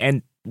see it.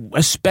 And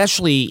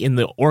especially in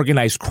the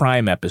organized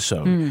crime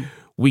episode,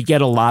 we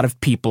get a lot of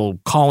people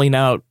calling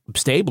out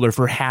Stabler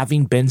for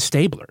having been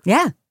Stabler.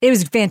 Yeah, it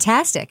was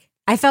fantastic.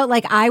 I felt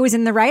like I was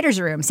in the writer's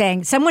room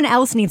saying someone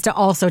else needs to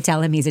also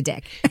tell him he's a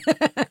dick.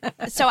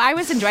 So I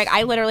was enjoying,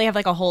 I literally have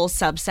like a whole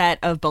subset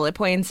of bullet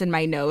points in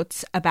my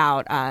notes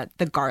about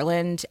the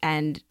Garland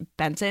and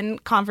Benson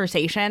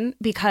conversation,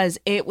 because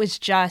it was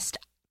just,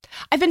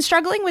 I've been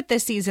struggling with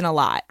this season a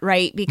lot,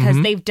 right? Because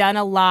they've done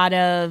a lot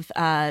of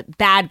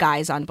bad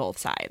guys on both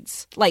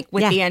sides, like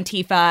with the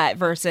Antifa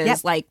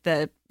versus like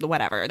the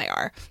whatever they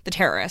are, the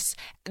terrorists.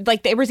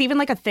 Like there was even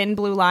like a thin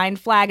blue line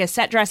flag as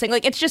set dressing.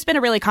 Like it's just been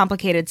a really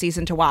complicated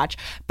season to watch.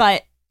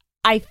 But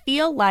I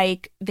feel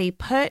like they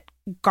put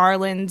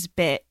Garland's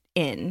bit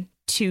in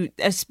to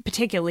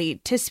particularly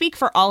to speak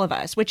for all of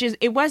us, which is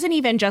it wasn't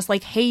even just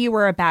like, hey, you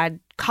were a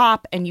bad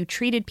cop and you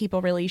treated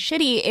people really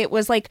shitty. It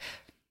was like,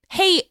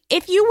 hey,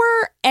 if you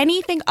were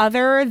anything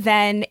other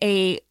than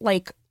a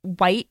like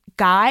white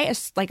guy,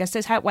 like a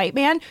cishet white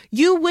man,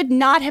 you would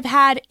not have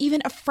had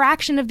even a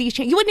fraction of these.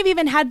 You wouldn't have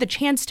even had the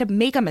chance to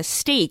make a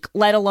mistake,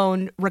 let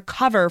alone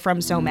recover from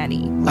so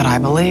many. But I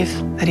believe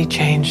that he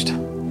changed.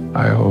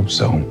 I hope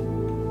so.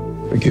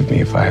 Forgive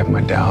me if I have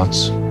my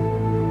doubts.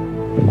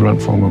 A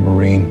grunt former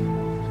Marine,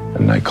 a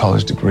night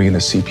college degree and a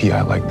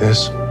CPI like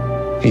this.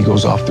 He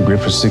goes off the grid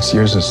for 6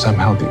 years and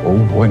somehow the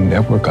old boy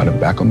network got him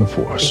back on the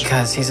force.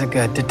 Because he's a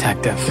good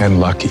detective. And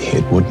lucky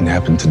it wouldn't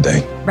happen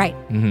today. Right.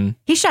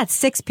 He shot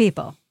 6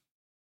 people.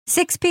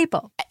 6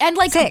 people. And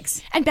like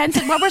 6. And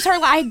Benson, what was her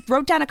line? I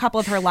wrote down a couple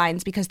of her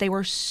lines because they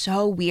were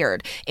so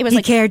weird. It was he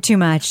like cared too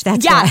much.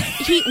 That's why.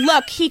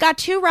 Yeah. He got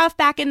too rough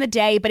back in the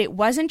day, but it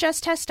wasn't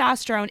just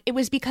testosterone. It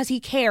was because he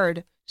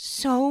cared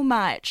so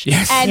much.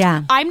 Yes.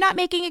 And I'm not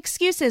making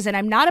excuses and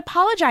I'm not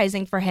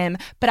apologizing for him,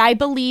 but I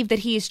believe that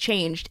he's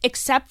changed,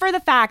 except for the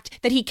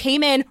fact that he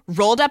came in,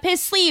 rolled up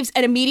his sleeves,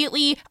 and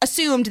immediately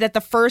assumed that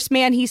the first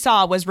man he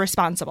saw was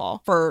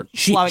responsible for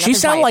blowing up his She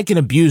sounded wife. like an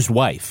abused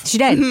wife. She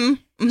did.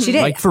 She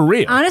did. Like, for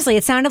real. Honestly,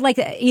 it sounded like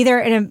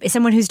either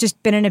someone who's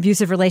just been in an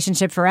abusive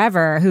relationship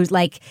forever, who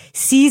like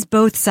sees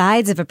both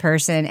sides of a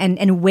person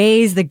and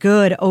weighs the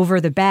good over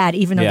the bad,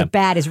 even though the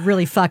bad is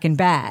really fucking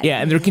bad.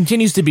 Yeah, and there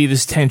continues to be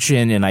this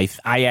tension, and I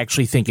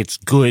actually think it's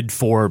good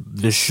for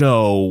the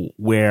show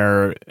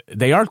where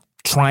they are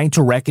trying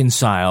to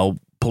reconcile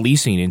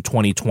policing in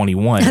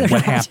 2021 and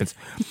what happens.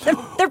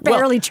 They're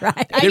barely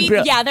trying. I mean,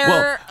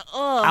 they're...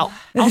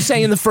 I'll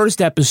say in the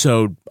first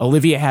episode,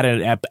 Olivia had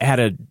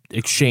a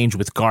exchange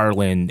with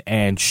Garland,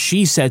 and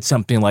she said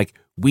something like,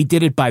 "We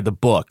did it by the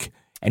book,"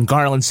 and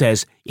Garland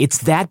says, "It's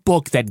that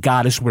book that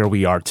got us where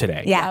we are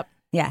today." Yeah,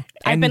 yeah.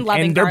 I've been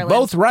loving and they're Garland.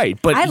 both right,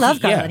 but I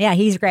love Garland. Yeah,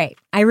 he's great.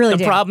 I really do.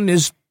 The problem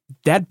is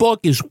that book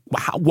is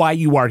why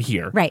you are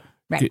here. Right.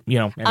 Right. You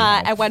know,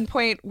 at one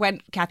point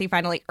when Kathy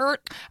finally,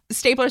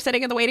 Stabler's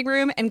sitting in the waiting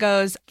room and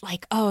goes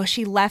like, "Oh,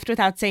 she left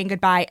without saying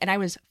goodbye," and I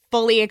was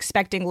fully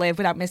expecting Liv,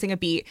 without missing a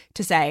beat,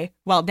 to say,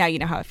 "Well, now you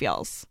know how it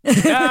feels."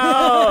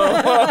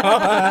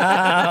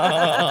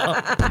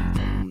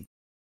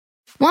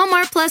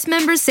 Walmart Plus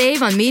members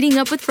save on meeting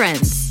up with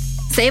friends.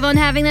 Save on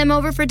having them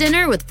over for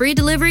dinner with free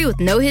delivery with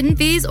no hidden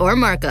fees or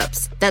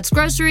markups. That's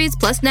groceries,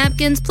 plus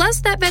napkins,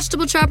 plus that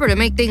vegetable chopper to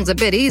make things a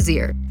bit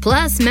easier.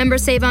 Plus,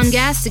 members save on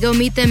gas to go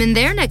meet them in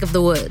their neck of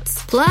the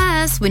woods.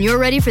 Plus, when you're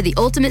ready for the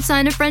ultimate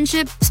sign of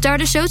friendship,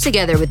 start a show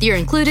together with your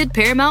included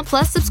Paramount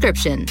Plus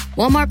subscription.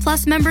 Walmart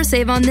Plus members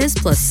save on this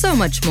plus so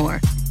much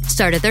more.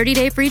 Start a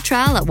 30-day free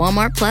trial at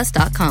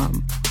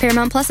walmartplus.com.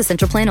 Paramount Plus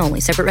Essential Plan only.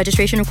 Separate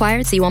registration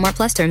required. See Walmart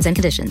Plus terms and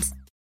conditions.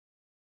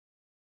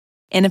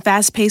 In a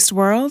fast-paced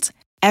world,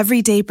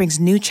 every day brings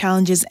new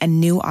challenges and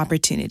new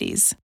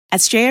opportunities. At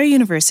Strayer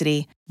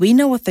University, we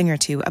know a thing or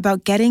two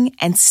about getting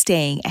and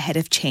staying ahead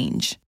of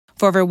change.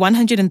 For over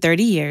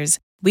 130 years,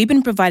 we've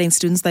been providing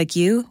students like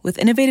you with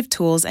innovative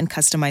tools and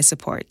customized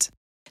support,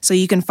 so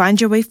you can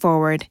find your way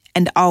forward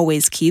and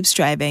always keep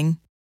striving.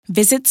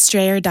 Visit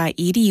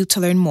strayer.edu to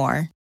learn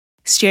more.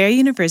 Strayer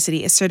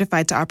University is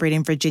certified to operate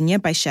in Virginia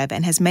by Chev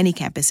and has many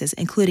campuses,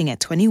 including at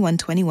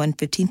 2121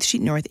 15th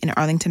Street North in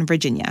Arlington,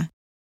 Virginia.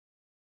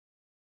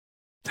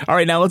 All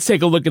right, now let's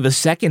take a look at the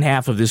second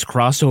half of this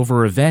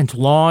crossover event,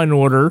 Law &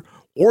 Order,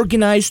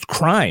 Organized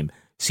Crime,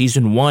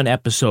 Season 1,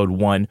 Episode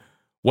 1,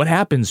 What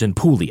Happens in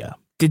Puglia.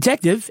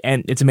 Detective,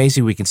 and it's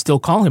amazing we can still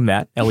call him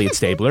that, Elliot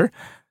Stabler,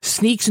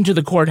 sneaks into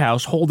the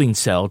courthouse holding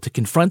cell to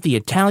confront the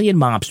Italian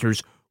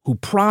mobsters who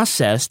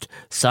processed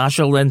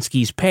Sasha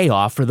Lenski's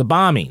payoff for the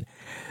bombing.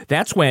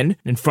 That's when,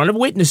 in front of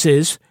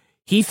witnesses,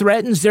 he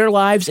threatens their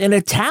lives in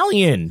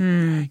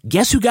Italian.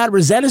 Guess who got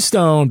Rosetta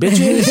Stone,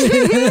 bitches?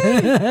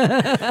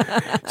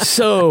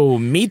 So,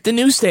 meet the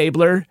new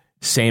Stabler,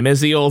 same as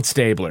the old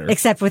Stabler.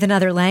 Except with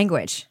another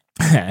language.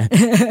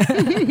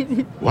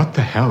 What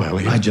the hell,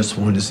 Elliot? I just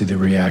wanted to see the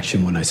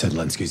reaction when I said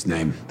Lenski's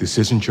name. This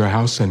isn't your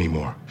house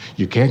anymore.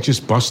 You can't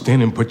just bust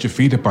in and put your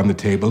feet up on the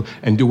table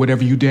and do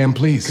whatever you damn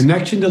please.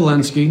 Connection to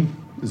Lenski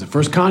is the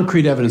first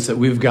concrete evidence that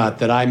we've got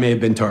that I may have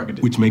been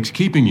targeted. Which makes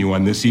keeping you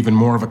on this even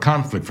more of a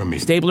conflict for me.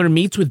 Stabler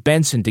meets with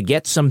Benson to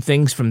get some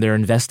things from their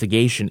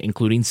investigation,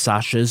 including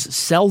Sasha's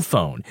cell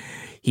phone.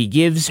 He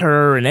gives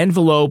her an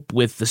envelope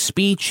with the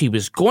speech he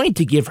was going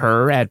to give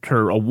her at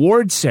her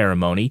award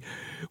ceremony,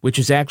 which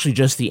is actually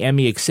just the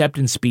Emmy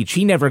acceptance speech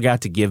he never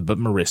got to give, but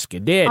Mariska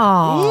did.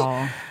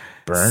 Oh,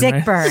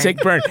 sick burn. Sick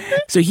burn.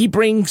 So he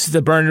brings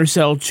the burner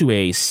cell to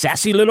a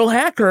sassy little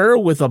hacker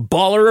with a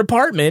baller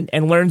apartment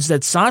and learns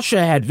that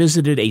Sasha had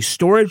visited a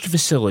storage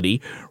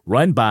facility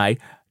run by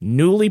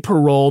newly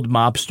paroled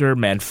mobster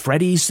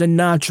Manfredi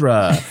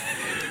Sinatra.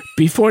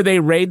 Before they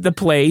raid the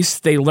place,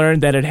 they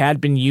learned that it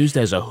had been used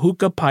as a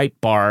hookah pipe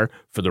bar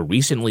for the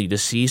recently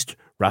deceased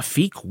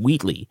Rafik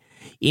Wheatley.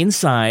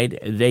 Inside,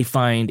 they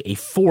find a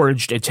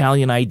forged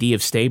Italian ID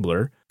of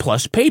Stabler,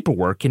 plus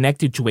paperwork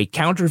connected to a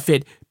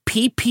counterfeit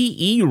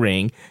PPE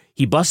ring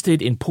he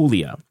busted in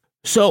Puglia.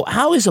 So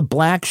how is a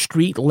black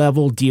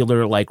street-level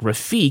dealer like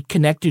Rafik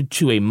connected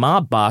to a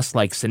mob boss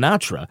like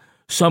Sinatra,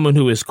 someone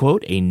who is,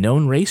 quote, a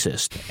known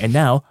racist? And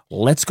now,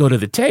 let's go to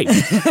the tape.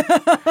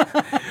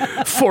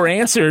 For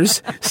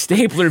answers,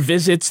 Stabler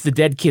visits the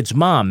dead kid's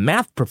mom,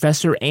 math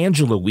professor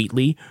Angela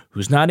Wheatley,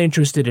 who's not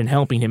interested in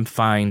helping him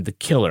find the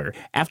killer.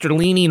 After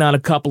leaning on a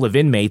couple of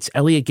inmates,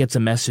 Elliot gets a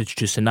message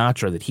to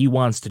Sinatra that he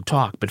wants to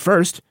talk. But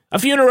first, a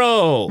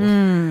funeral!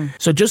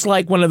 So just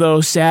like one of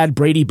those sad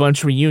Brady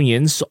Bunch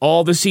reunions,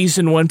 all the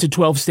season 1 to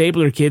 12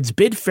 Stabler kids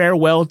bid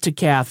farewell to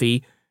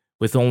Kathy,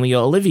 with only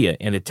Olivia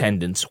in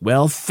attendance.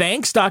 Well,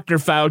 thanks, Dr.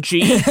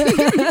 Fauci.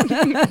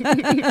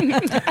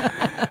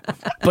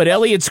 But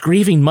Elliot's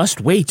grieving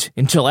must wait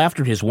until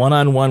after his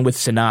one-on-one with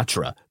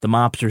Sinatra. The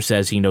mobster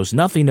says he knows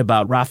nothing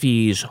about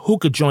Rafi's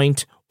hookah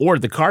joint or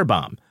the car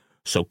bomb.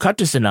 So cut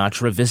to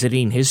Sinatra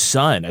visiting his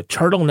son, a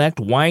turtlenecked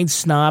wine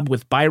snob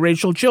with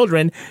biracial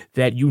children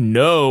that you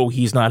know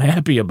he's not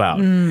happy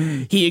about.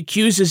 He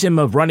accuses him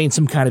of running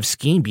some kind of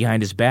scheme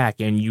behind his back,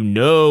 and you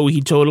know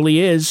he totally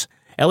is.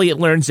 Elliot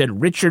learns that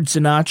Richard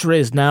Sinatra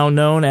is now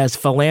known as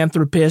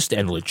philanthropist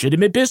and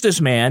legitimate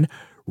businessman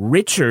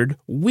Richard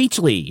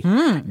Wheatley,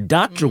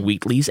 Dr.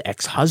 Wheatley's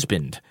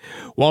ex-husband.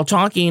 While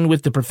talking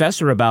with the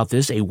professor about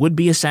this, a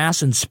would-be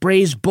assassin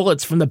sprays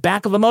bullets from the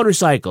back of a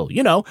motorcycle.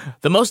 You know,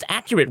 the most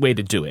accurate way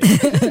to do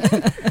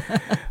it.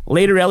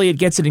 Later, Elliot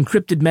gets an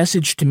encrypted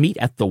message to meet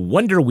at the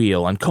Wonder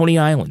Wheel on Coney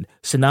Island.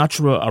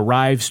 Sinatra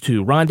arrives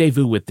to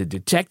rendezvous with the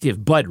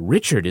detective, but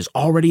Richard is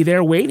already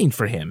there waiting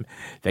for him.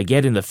 They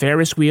get in the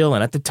Ferris wheel,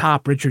 and at the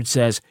top, Richard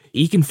says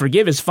he can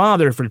forgive his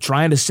father for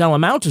trying to sell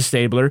him out to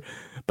Stabler,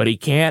 but he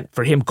can't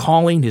for him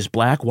calling his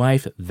black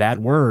wife that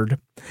word.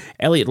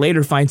 Elliot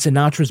later finds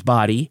Sinatra's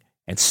body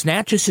and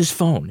snatches his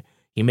phone.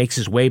 He makes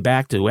his way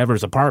back to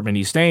whoever's apartment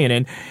he's staying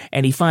in,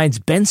 and he finds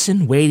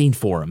Benson waiting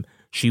for him.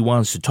 She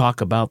wants to talk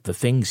about the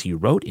things he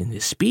wrote in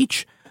his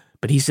speech,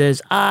 but he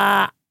says,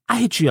 I'll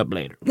hit you up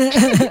later.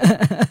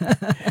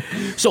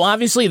 So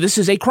obviously this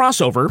is a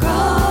crossover.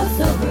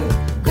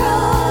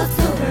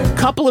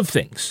 Couple of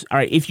things. All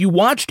right, if you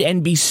watched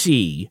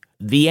NBC,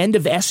 the end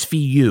of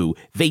SVU,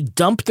 they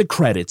dumped the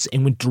credits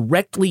and went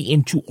directly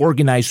into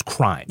organized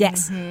crime.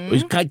 Yes. It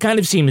was kind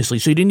of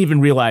seamlessly, so you didn't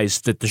even realize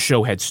that the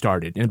show had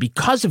started. And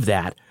because of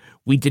that,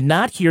 we did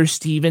not hear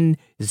Stephen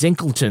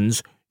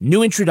Zinkleton's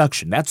new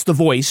introduction. That's the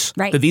voice.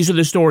 Right. These are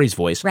the stories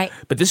voice. Right.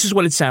 But this is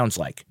what it sounds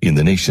like. In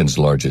the nation's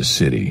largest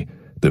city,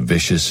 the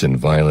vicious and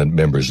violent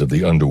members of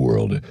the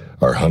underworld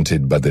are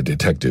hunted by the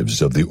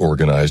detectives of the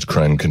Organized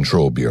Crime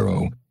Control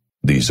Bureau.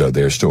 These are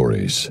their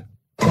stories.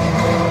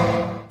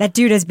 That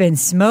dude has been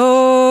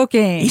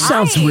smoking. He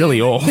sounds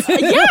really old. Yeah,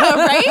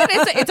 right?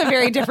 It's a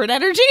very different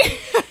energy.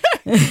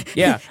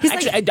 Yeah.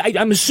 Actually,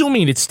 I'm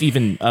assuming it's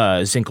Stephen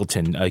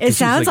Zinkleton. It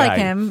sounds like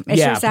him. It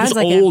sure sounds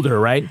like older,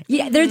 him. Right?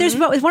 Yeah, there's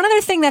one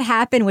other thing that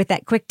happened with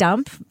that quick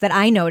dump that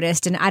I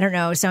noticed, and I don't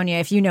know, Sonia,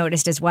 if you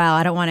noticed as well.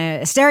 I don't want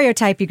to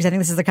stereotype you because I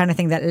think this is the kind of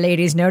thing that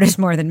ladies notice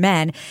more than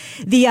men.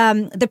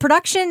 The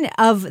production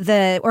of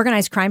the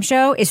organized crime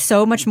show is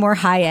so much more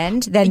high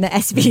end than the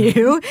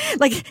SVU.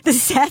 Like the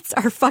sets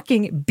are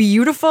fucking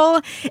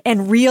beautiful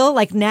and real,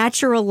 like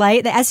natural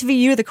light. The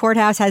SVU, the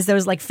courthouse, has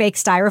those like fake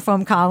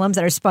styrofoam columns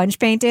that are sponge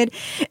painted.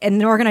 And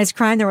in organized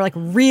crime, there were like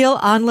real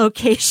on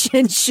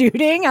location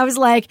shooting. I was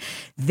like,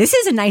 this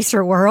is a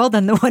nicer world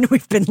than the one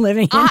we've been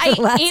living in for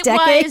the last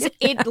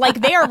decade.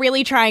 Like they are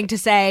really trying to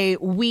say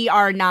we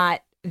are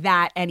not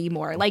that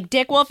anymore. Like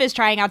Dick Wolf is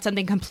trying out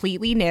something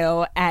completely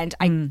new, and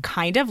I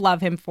kind of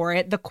love him for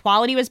it. The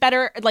quality was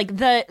better. Like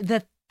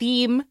the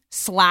theme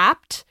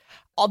slapped.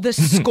 The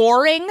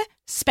scoring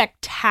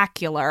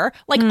spectacular.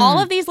 Like all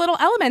of these little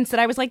elements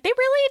that I was like, they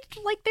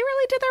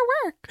really did their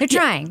work.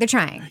 They're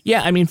trying.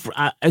 Yeah, I mean,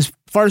 as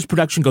far as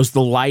production goes,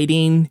 the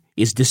lighting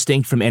is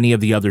distinct from any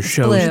of the other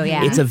shows. Blue,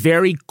 yeah. It's a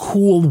very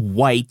cool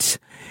white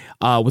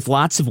with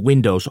lots of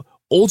windows.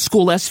 Old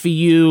school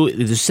SVU,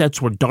 the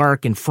sets were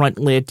dark and front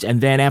lit,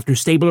 and then after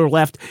Stabler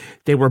left,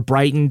 they were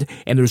brightened,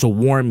 and there's a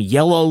warm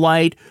yellow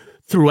light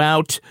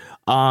throughout.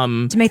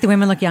 To make the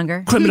women look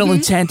younger. Criminal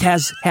Intent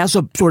has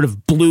a sort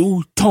of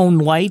blue tone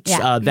light.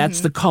 Yeah.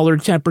 That's the color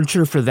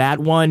temperature for that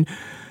one.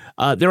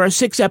 There are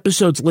 6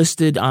 episodes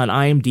listed on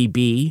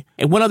IMDb.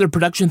 And one other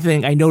production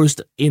thing I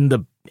noticed in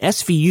the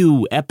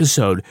SVU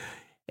episode,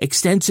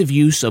 extensive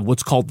use of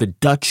what's called the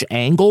Dutch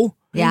angle.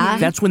 Yeah.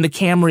 That's when the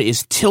camera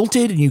is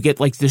tilted and you get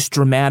like this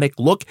dramatic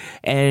look,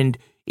 and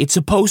it's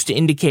supposed to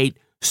indicate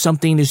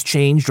something has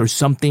changed or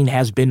something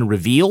has been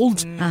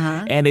revealed.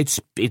 And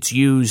it's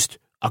used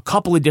a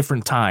couple of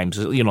different times,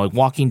 you know, like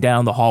walking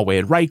down the hallway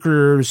at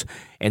Rikers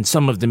and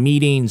some of the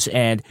meetings,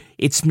 and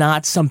it's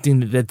not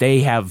something that they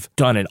have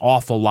done an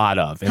awful lot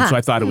of. And so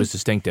I thought it was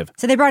distinctive.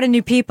 So they brought in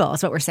new people,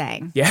 is what we're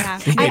saying. Yeah.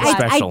 It's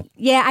special.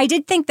 I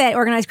did think that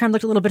organized crime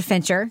looked a little bit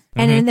Fincher.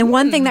 And then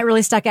one thing that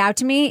really stuck out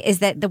to me is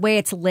that the way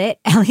it's lit,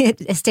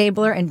 Elliot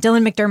Stabler and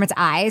Dylan McDermott's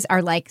eyes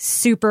are like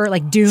super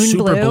like Dune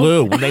super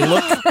blue. When they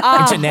look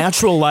into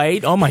natural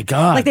light, oh my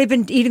God. Like they've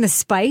been eating the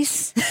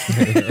spice.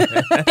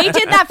 They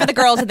did that for the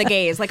girls and the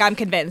gays. Like, I'm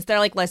convinced. They're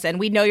like, listen,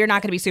 we know you're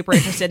not going to be super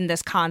interested in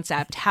this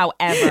concept.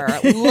 However,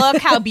 look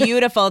how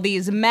beautiful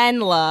these men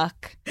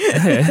look.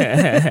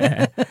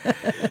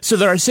 So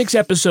there are 6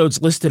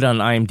 episodes listed on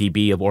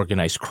IMDb of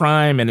organized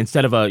crime, and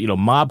instead of a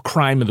mob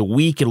crime of the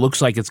week, it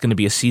looks like it's going to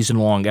be a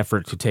season-long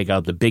effort to take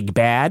out the big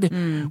bad,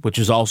 which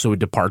is also a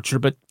departure,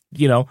 but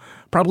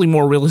probably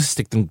more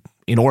realistic than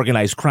in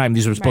organized crime.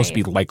 These are supposed to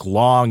be like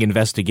long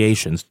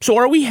investigations. So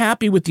are we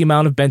happy with the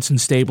amount of Benson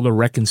Stabler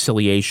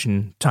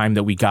reconciliation time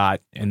that we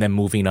got and then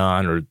moving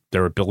on, or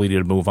their ability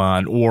to move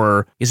on?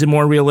 Or is it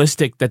more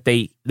realistic that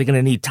they're going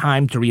to need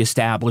time to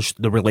reestablish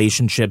the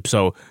relationship?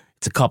 So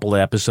it's a couple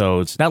of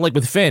episodes. Not like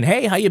with Finn.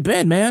 Hey, how you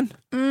been, man?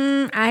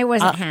 I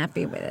wasn't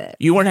happy with it.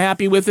 You weren't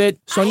happy with it?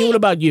 Sonia, what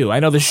about you? I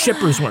know the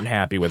shippers weren't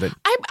happy with it.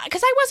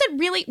 Because I wasn't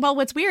really, well,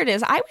 what's weird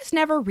is I was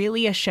never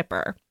really a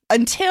shipper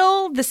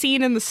until the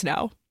scene in the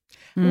snow.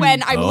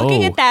 When I'm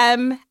looking at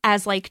them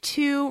as like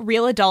 2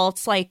 real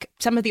adults, like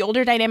some of the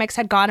older dynamics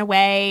had gone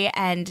away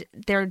and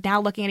they're now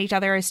looking at each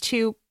other as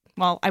 2,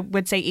 well, I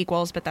would say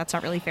equals, but that's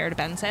not really fair to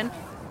Benson.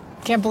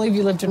 Can't believe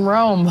you lived in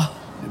Rome.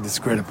 In this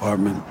great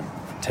apartment,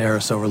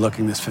 terrace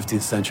overlooking this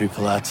 15th century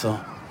palazzo.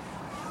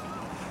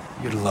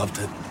 You'd have loved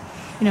it.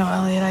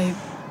 Elliot,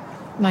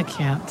 I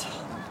can't.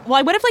 Well,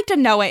 I would have liked a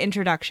Noah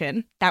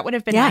introduction. That would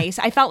have been nice.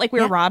 I felt like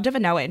we were robbed of a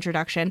Noah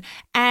introduction.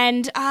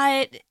 And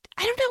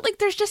I don't know, like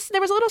there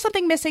was a little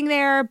something missing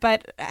there,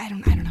 but I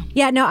don't know.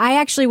 Yeah, no, I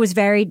actually was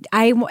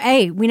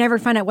we never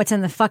find out what's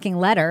in the fucking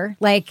letter.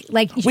 Like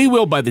we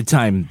will by the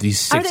time these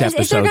 6 episodes are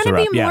up. Is there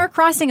going to be more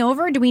crossing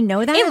over? Do we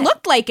know that? It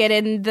looked like it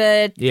in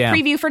the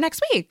preview for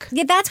next week.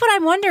 Yeah, that's what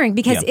I'm wondering,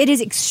 because it is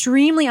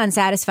extremely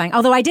unsatisfying.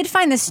 Although I did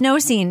find the snow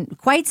scene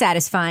quite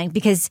satisfying,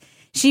 because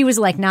she was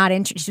like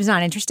she was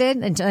not interested,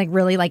 and like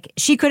really like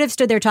she could have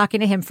stood there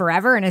talking to him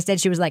forever, and instead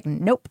she was like,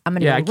 "Nope, I'm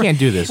gonna." Yeah, I can't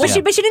do this. But she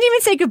didn't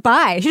even say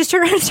goodbye. She just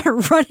turned around and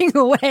started running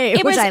away.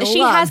 She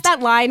has that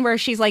line where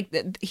she's like,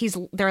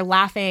 they're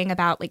laughing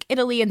about like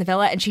Italy and the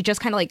villa, and she just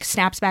kind of like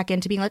snaps back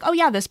into being like, "Oh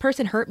yeah, this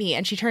person hurt me,"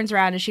 and she turns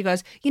around and she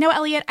goes,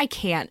 "Elliot, I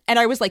can't." And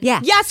I was like,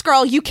 "Yes,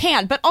 girl, you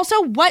can," but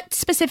also, what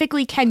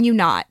specifically can you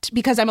not?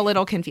 Because I'm a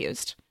little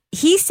confused.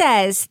 He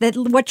says that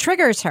what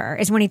triggers her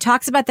is when he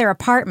talks about their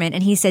apartment,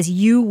 and he says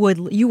you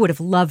would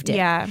have loved it.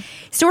 Yeah.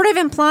 Sort of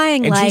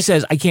implying and she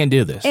says, I can't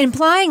do this.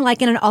 Implying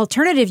like in an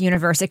alternative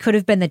universe, it could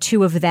have been the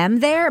 2 of them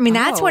there. I mean,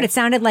 that's what it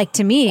sounded like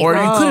to me. Or you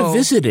could have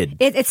visited.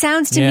 It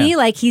sounds to me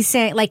like he's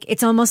saying, like,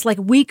 it's almost like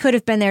we could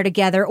have been there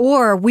together,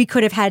 or we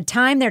could have had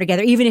time there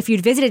together, even if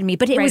you'd visited me.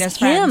 But it was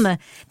him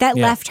that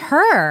left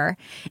her.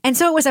 And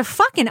so it was a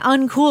fucking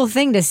uncool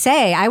thing to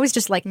say. I was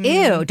just like,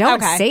 ew,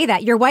 don't say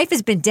that. Your wife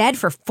has been dead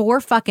for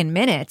 4 fucking fucking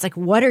minutes. Like,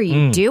 what are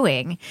you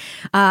doing?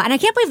 And I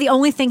can't believe the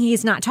only thing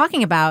he's not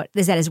talking about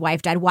is that his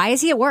wife died. Why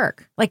is he at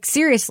work? Like,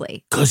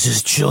 seriously. Because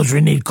his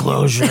children need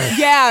closure.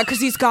 Yeah, because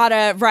he's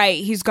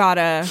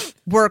gotta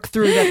work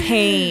through the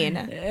pain.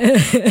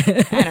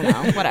 I don't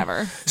know,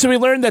 whatever. So we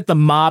learned that the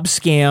mob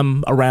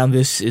scam around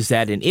this is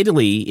that in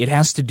Italy, it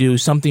has to do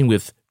something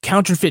with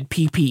counterfeit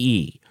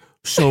PPE.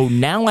 So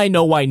now I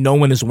know why no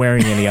one is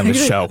wearing any on the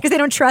show. Because they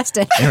don't trust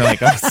it. And they're like,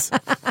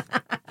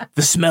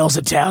 the smell's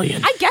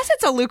Italian. I guess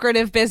it's a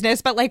lucrative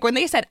business, but like when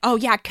they said, oh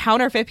yeah,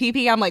 counterfeit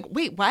PPE, I'm like,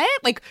 wait, what?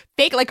 Like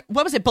fake, like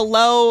what was it,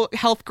 below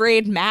health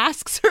grade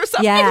masks or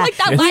something like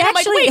that? I'm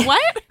like, wait,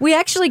 what? We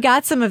actually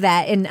got some of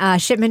that in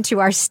shipment to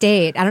our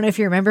state. I don't know if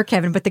you remember,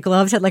 Kevin, but the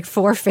gloves had like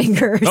 4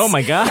 fingers. Oh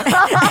my God.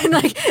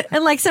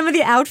 and like some of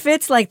the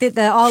outfits, like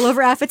the all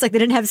over outfits, like they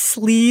didn't have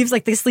sleeves,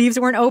 like the sleeves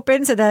weren't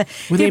open. So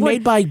were they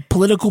made by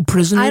political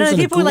prisoners? I don't know, in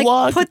people would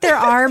like put their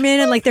arm in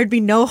and like there'd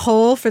be no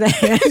hole for the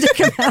hand to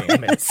come out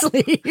of the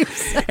sleeves.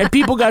 And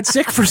people got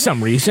sick for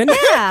some reason.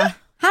 Yeah.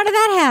 How did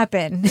that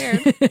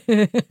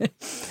happen?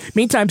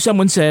 Meantime,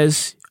 someone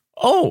says,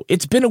 oh,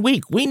 it's been a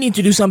week. We need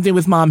to do something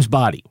with Mom's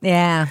body.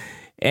 Yeah.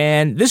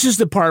 And this is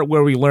the part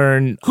where we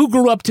learn who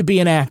grew up to be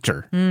an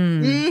actor.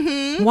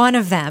 Mm-hmm. One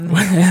of them.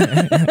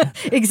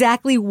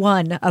 Exactly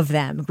one of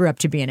them grew up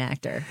to be an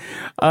actor.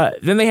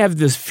 Then they have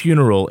this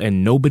funeral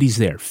and nobody's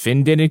there.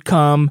 Finn didn't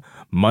come.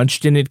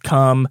 Munch didn't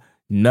come.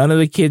 None of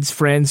the kids'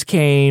 friends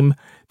came.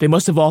 They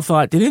must have all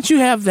thought, didn't you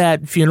have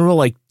that funeral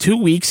like 2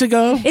 weeks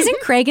ago?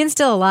 Isn't Cragen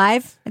still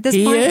alive at this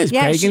point? He is.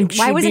 Yeah, Cragen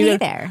why wasn't he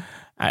there?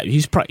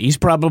 He's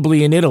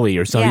probably in Italy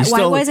or something. Yeah,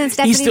 why wasn't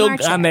Stephanie He's still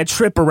March on that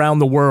trip around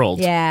the world.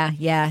 Yeah,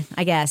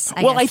 I guess.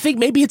 I think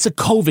maybe it's a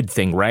COVID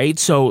thing, right?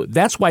 So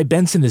that's why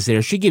Benson is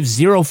there. She gives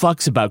 0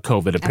 fucks about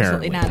COVID,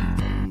 apparently. Absolutely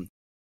not.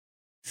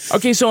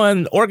 Okay, so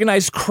on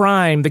Organized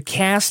Crime, the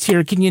cast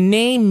here, can you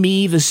name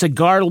me the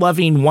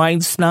cigar-loving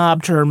wine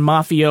snob turned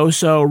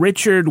mafioso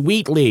Richard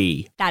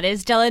Wheatley? That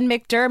is Dylan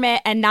McDermott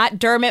and not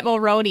Dermot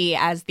Mulroney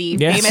as the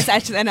famous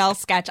SNL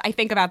sketch. I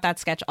think about that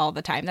sketch all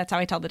the time. That's how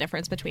I tell the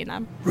difference between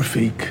them.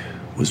 Rafiq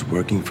was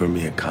working for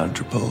me at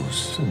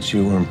Contrapose since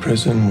you were in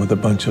prison with a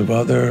bunch of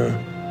other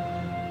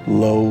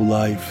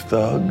low-life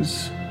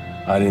thugs.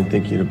 I didn't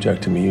think you'd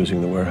object to me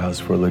using the warehouse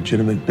for a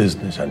legitimate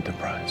business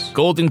enterprise.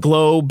 Golden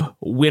Globe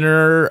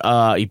winner.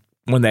 He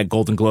won that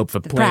Golden Globe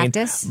for playing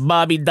Practice.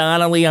 Bobby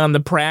Donnelly on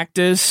The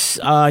Practice.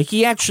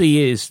 He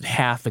actually is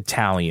half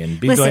Italian.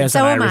 Listen, he has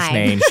an Irish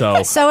name.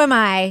 So. So am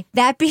I.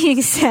 That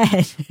being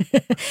said,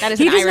 that is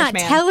he an does Irish not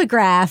man.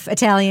 telegraph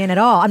Italian at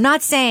all. I'm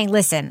not saying,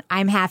 listen,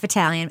 I'm half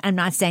Italian. I'm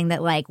not saying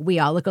that like we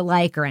all look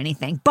alike or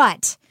anything,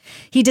 but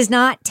he does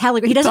not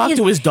telegraph. He doesn't talk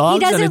to his dogs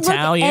He doesn't in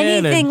Italian look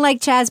anything and- like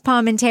Chaz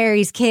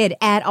Palminteri's kid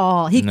at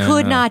all. He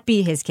could not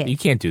be his kid. You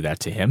can't do that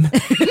to him.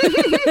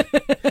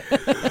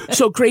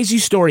 So, crazy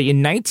story. In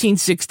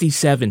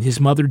 1967, his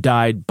mother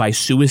died by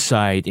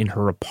suicide in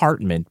her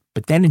apartment.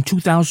 But then in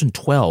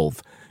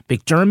 2012,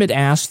 McDermott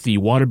asked the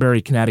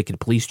Waterbury, Connecticut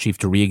police chief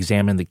to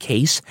re-examine the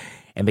case,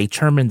 and they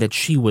determined that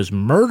she was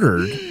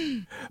murdered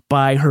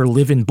by her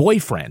live-in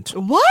boyfriend.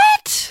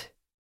 What?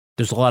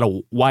 There's a lot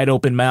of wide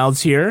open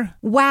mouths here.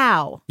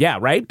 Wow. Yeah,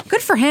 right?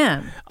 Good for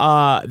him.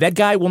 That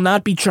guy will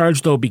not be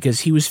charged, though, because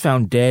he was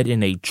found dead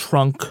in a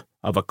trunk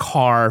of a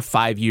car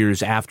 5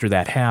 years after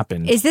that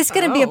happened. Is this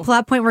going to be a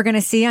plot point we're going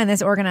to see on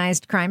this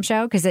Organized Crime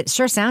show? Because it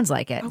sure sounds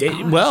like it.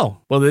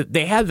 Well,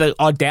 they had the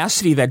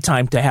audacity that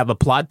time to have a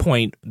plot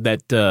point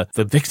that the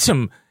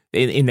victim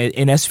in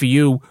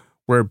SVU,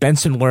 where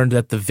Benson learned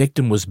that the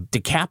victim was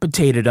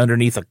decapitated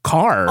underneath a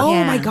car.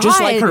 Oh my God.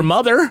 Just like her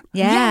mother.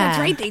 Yeah. That's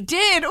right. They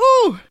did.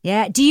 Ooh.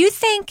 Yeah. Do you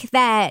think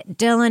that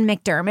Dylan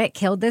McDermott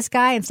killed this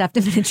guy and stuffed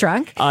him in a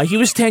trunk? He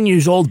was 10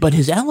 years old, but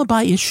his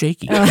alibi is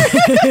shaky. So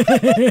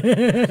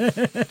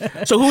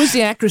who is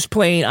the actress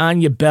playing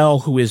Anya Bell,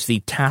 who is the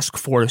task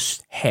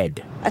force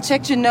head? I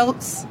checked your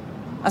notes.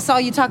 I saw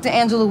you talk to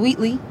Angela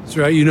Wheatley. That's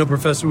right. You know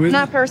Professor Wheatley?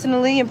 Not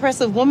personally.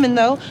 Impressive woman,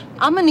 though.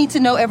 I'm going to need to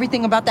know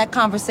everything about that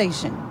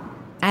conversation.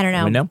 I don't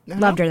know. No?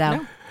 Loved her, though.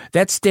 No.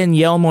 That's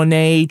Danielle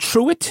Monet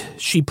Truitt.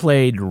 She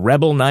played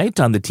Rebel Knight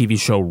on the TV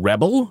show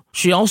Rebel.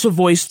 She also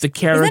voiced the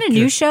character. Is that a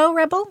new show,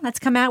 Rebel? That's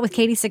come out with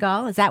Katie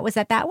Seagal. Was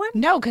that one?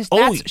 No, because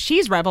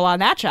she's Rebel on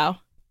that show.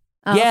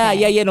 Oh,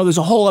 yeah. No, there's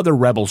a whole other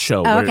Rebel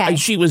show. Oh, where okay.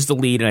 She was the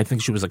lead, and I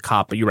think she was a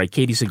cop. But you're right,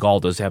 Katie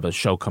Seagal does have a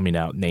show coming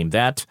out named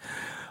that.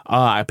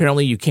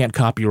 Apparently, you can't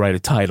copyright a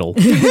title.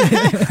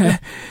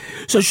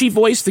 So she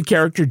voiced the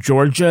character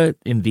Georgia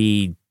in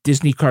the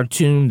Disney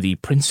cartoon The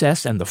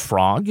Princess and the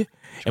Frog,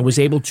 and was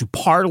able to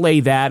parlay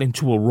that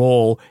into a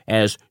role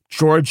as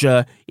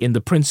Georgia in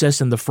the Princess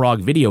and the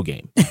Frog video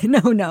game. No.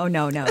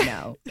 No,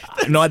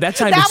 at that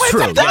time it's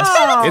true.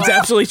 Yes, it's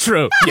absolutely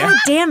true. Yeah. God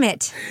damn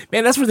it.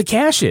 Man, that's where the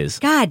cash is.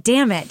 God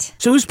damn it.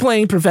 So who's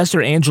playing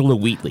Professor Angela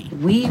Wheatley?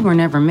 We were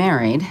never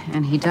married,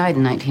 and he died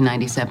in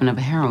 1997 of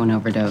a heroin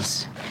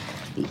overdose.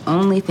 The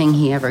only thing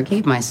he ever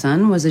gave my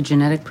son was a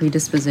genetic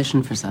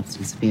predisposition for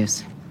substance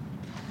abuse.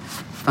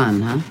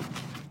 Fun, huh?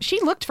 She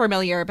looked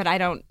familiar, but I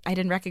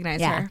didn't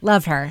recognize her.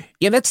 Love her.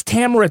 Yeah, that's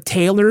Tamara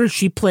Taylor.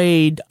 She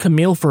played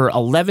Camille for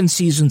 11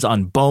 seasons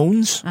on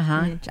Bones.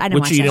 I didn't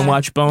Which watch you didn't that.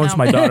 watch Bones? No.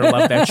 My daughter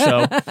loved that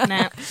show.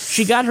 Nah.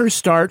 She got her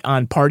start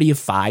on Party of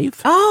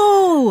Five.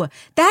 Oh,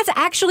 that's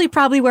actually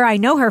probably where I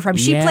know her from.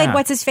 She Yeah. played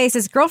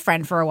What's-His-Face's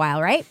girlfriend for a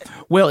while, right?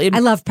 Well, I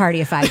love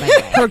Party of Five, by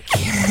the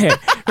way.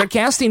 her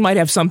casting might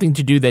have something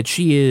to do that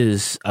she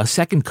is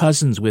second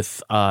cousins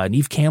with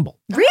Neve Campbell.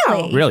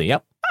 Really? Really,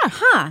 yep.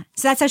 Huh.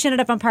 So that's how she ended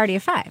up on Party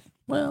of Five.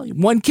 Well,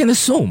 one can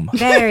assume.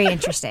 Very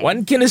interesting.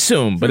 One can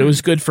assume, but it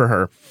was good for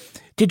her.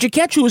 Did you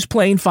catch who was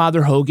playing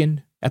Father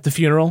Hogan at the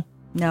funeral?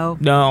 No.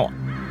 No.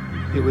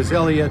 It was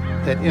Elliot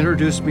that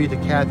introduced me to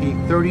Kathy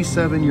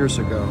 37 years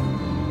ago.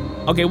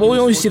 Okay, well, we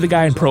only see the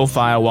guy in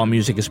profile while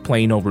music is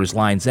playing over his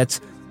lines.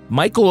 That's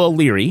Michael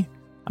O'Leary.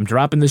 I'm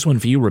dropping this one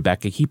for you,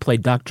 Rebecca. He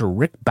played Dr.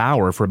 Rick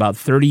Bauer for about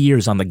 30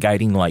 years on The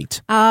Guiding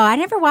Light. Oh, I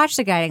never watched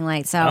The Guiding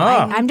Light, so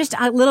I'm just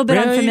a little bit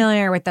Really?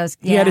 unfamiliar with those.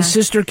 He had his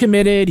sister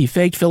committed. He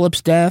faked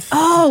Philip's death.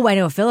 Oh, I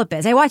know who Philip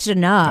is. I watched it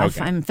enough.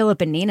 Okay. I'm Philip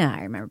and Nina,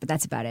 I remember, but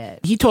that's about it.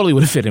 He totally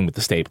would have fit in with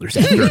the Staplers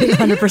after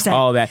 100%.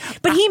 all that.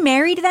 But he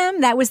married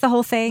them? That was the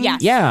whole thing?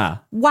 Yes. Yeah.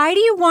 Why do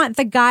you want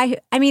the guy who,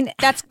 I mean,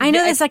 I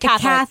know it's like a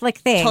Catholic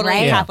thing, Totally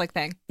right? a Catholic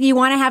thing. You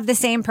want to have the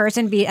same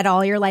person be at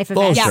all your life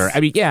events? Closer.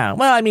 I mean, yeah.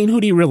 Well, I mean, who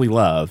do you really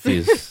love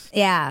is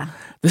Yeah.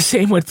 the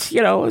same with,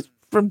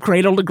 from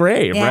cradle to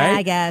grave, Yeah, right?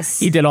 I guess.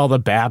 He did all the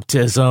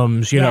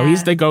baptisms.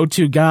 He's the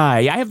go-to guy.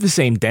 I have the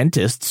same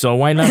dentist, so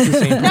why not the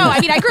same? No, I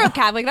mean, I grew up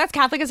Catholic. That's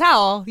Catholic as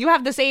hell. You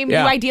have the same,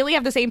 Yeah. you ideally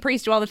have the same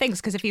priest do all the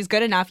things, because if he's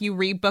good enough, you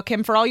rebook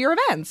him for all your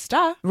events.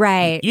 Duh.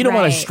 Right. You don't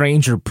want a right.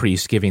 stranger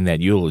priest giving that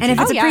eulogy. And if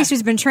it's a priest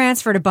who's been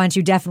transferred a bunch,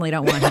 you definitely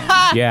don't want him.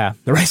 Yeah,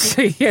 the rest.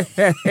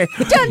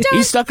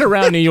 He stuck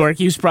around New York.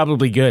 He was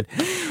probably good.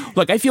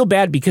 Look, I feel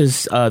bad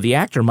because the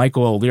actor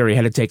Michael O'Leary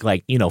had to take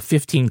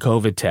 15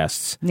 COVID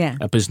tests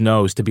up his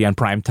nose to be on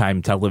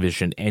primetime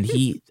television, and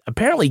he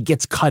apparently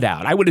gets cut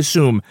out. I would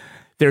assume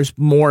there's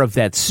more of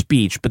that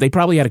speech, but they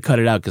probably had to cut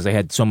it out because they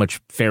had so much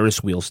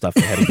Ferris wheel stuff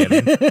they had to get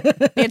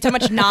in. They had so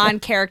much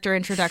non-character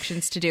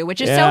introductions to do, which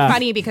is Yeah. so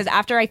funny because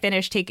after I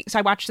finished so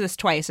I watched this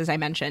twice, as I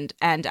mentioned,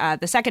 and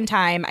the second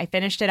time I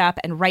finished it up,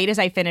 and right as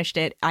I finished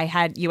it, I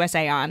had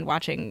USA on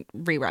watching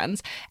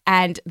reruns,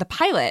 and the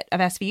pilot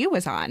of SVU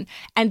was on,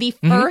 and the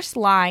first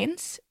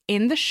lines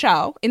in the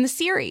show, in the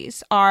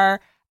series, are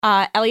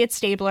Elliot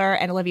Stabler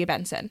and Olivia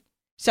Benson.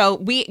 So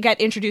we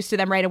get introduced to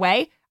them right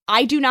away.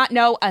 I do not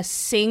know a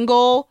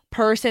single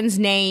person's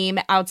name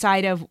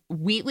outside of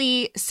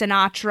Wheatley,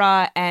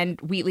 Sinatra, and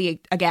Wheatley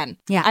again.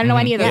 Yeah. I don't know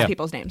any of those Yeah.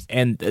 people's names.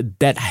 And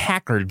that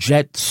hacker,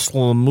 Jet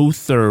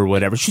Slamuth or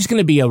whatever, she's going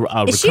to be a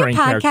Is she a recurring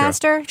character.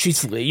 podcaster?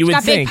 She's you She's would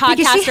got big think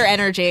podcaster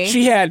energy.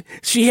 she had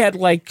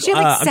acoustic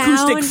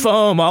sound-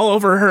 foam all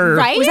over her.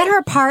 Right? Was that her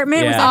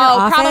apartment? Was Yeah. that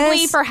her office?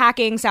 Probably for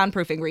hacking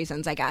soundproofing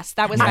reasons, I guess.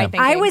 That was my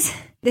thinking.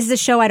 This is a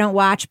show I don't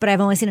watch, but I've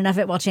only seen enough of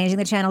it while changing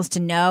the channels to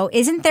know.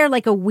 Isn't there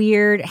a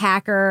weird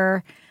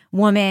hacker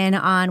woman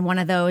on one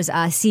of those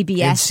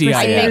CBS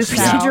NCIS,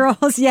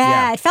 procedurals? yeah.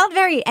 Yeah, it felt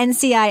very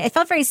NCI. It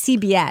felt very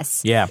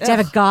CBS. Yeah. To have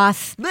a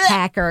goth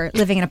hacker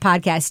living in a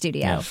podcast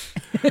studio.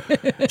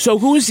 So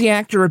who is the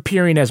actor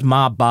appearing as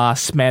mob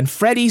boss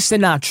Manfredi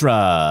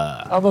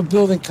Sinatra? I'm a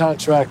building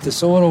contractor,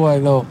 so what do I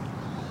know?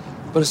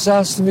 But it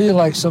sounds to me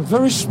like some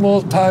very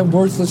small-time,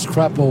 worthless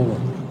crapola.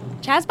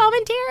 Chaz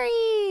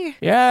Palminteri.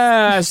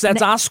 Yes,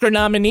 that's Oscar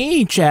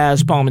nominee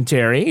Chaz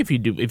Palminteri,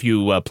 if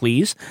you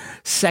please.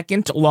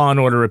 Second Law and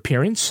Order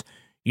appearance.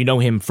 You know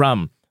him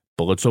from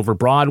Bullets Over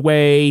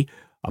Broadway,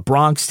 A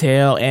Bronx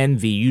Tale, and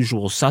The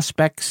Usual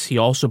Suspects. He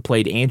also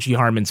played Angie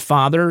Harmon's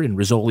father in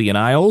Rizzoli and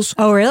Isles.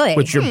 Oh, really?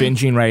 Which you're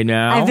binging right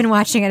now. I've been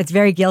watching it. It's a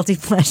very guilty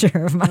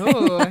pleasure of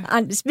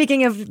mine.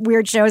 Speaking of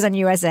weird shows on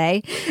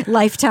USA,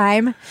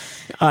 Lifetime.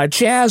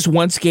 Chaz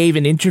once gave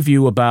an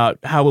interview about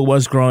how it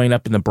was growing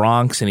up in the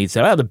Bronx, and he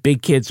said, the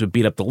big kids would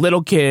beat up the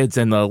little kids,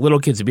 and the little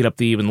kids would beat up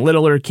the even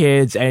littler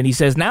kids. And he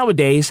says,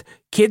 nowadays,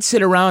 kids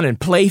sit around and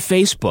play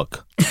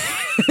Facebook.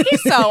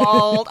 He's so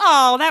old.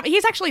 Oh,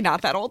 he's actually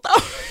not that old, though.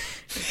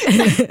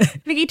 I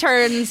think he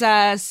turns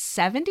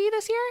 70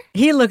 this year.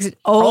 He looks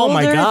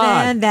older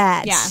than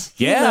that.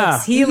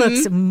 Yeah.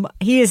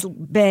 He has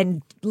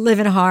been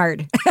living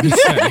hard.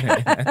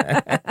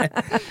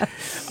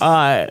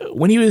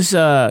 When he was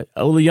a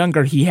little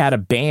younger, he had a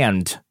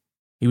band.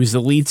 He was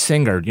the lead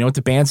singer. Do you know what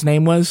the band's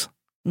name was?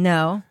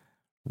 No.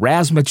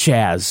 Razma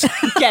Chaz.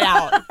 Get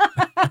out.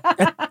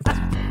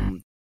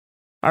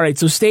 All right,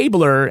 so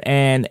Stabler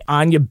and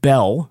Anya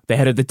Bell, the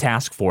head of the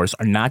task force,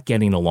 are not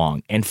getting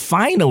along. And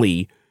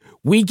finally,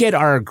 we get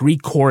our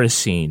Greek chorus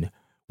scene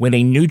when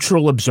a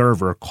neutral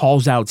observer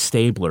calls out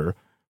Stabler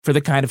for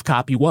the kind of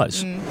cop he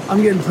was.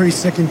 I'm getting pretty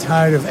sick and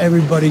tired of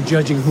everybody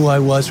judging who I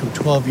was from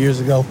 12 years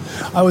ago.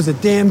 I was a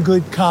damn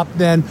good cop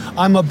then.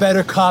 I'm a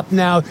better cop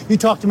now. You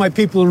talk to my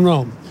people in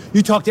Rome.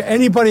 You talk to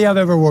anybody I've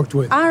ever worked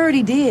with. I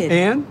already did.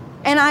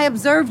 And I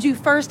observed you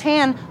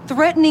firsthand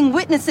threatening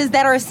witnesses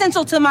that are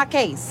essential to my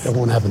case. That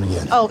won't happen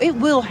again. Oh, it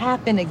will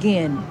happen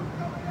again.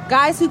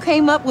 Guys who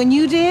came up when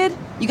you did,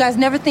 You guys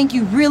never think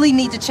you really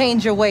need to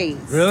change your ways.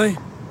 Really?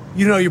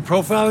 You know you're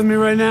profiling me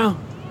right now?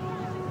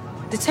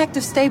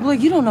 Detective Stabler,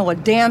 you don't know a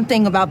damn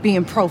thing about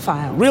being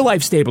profiled. Real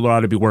life Stabler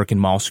ought to be working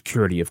mall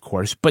security, of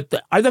course, but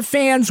are the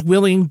fans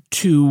willing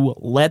to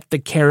let the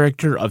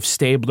character of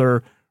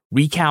Stabler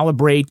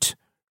recalibrate,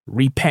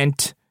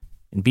 repent,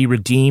 and be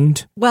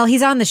redeemed? Well,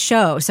 he's on the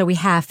show, so we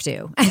have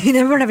to. I mean, we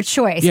don't have a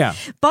choice. Yeah.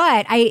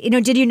 But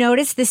did you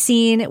notice the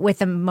scene with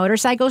the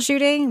motorcycle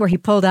shooting where he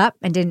pulled up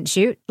and didn't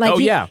shoot?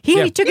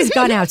 He took his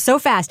gun out so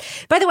fast.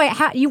 By the way,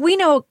 we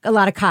know a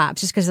lot of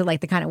cops just because of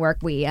like the kind of work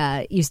we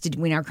used to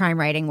do in our crime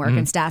writing work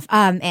and stuff.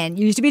 And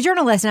you used to be a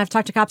journalist, and I've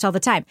talked to cops all the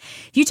time.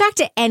 If you talk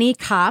to any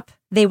cop,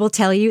 they will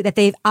tell you that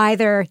they've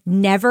either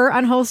never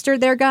unholstered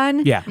their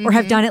gun or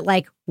have done it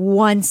like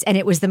once, and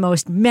it was the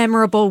most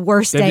memorable,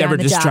 worst day on the job. They've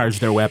never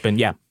discharged their weapon,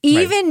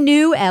 Even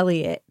new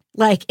Elliot,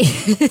 like,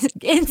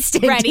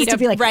 instinct ready to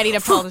be like, ready to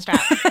pull the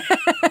strap.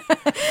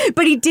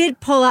 But he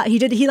did pull out.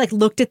 He like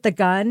looked at the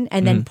gun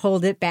and then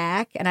pulled it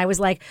back. And I was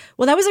like,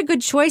 well, that was a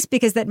good choice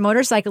because that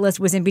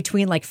motorcyclist was in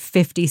between like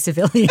 50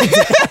 civilians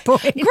at that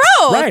point.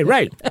 Gross.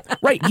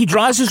 Right. He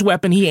draws his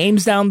weapon. He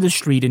aims down the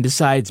street and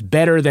decides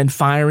better than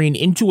firing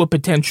into a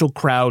potential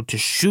crowd to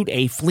shoot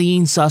a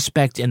fleeing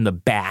suspect in the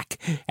back.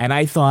 And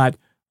I thought,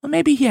 well,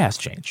 maybe he has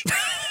changed.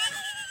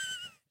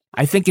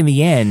 I think in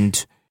the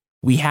end,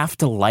 we have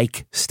to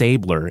like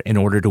Stabler in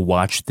order to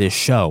watch this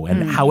show.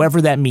 And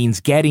however that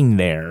means getting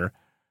there,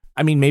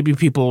 I mean, maybe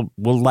people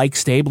will like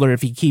Stabler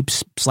if he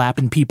keeps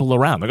slapping people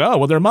around. Like, oh,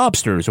 well, they're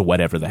mobsters or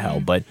whatever the hell.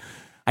 But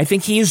I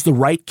think he is the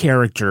right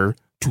character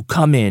to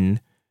come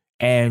in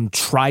and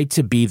try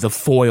to be the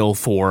foil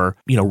for,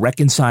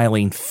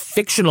 reconciling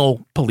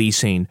fictional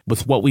policing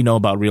with what we know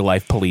about real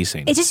life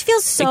policing. It just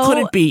feels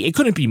so... It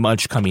couldn't be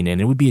much coming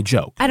in. It would be a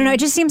joke. I don't know. It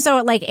just seems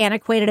so like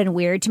antiquated and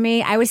weird to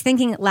me. I was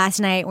thinking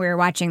last night we were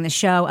watching the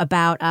show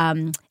about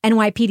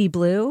NYPD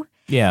Blue.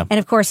 Yeah. And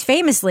of course,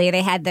 famously,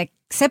 they had the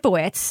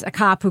Sipowicz, a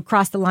cop who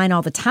crossed the line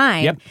all the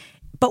time. Yep.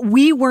 But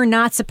we were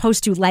not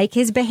supposed to like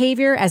his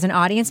behavior as an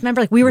audience member.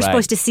 Like, we were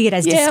supposed to see it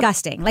as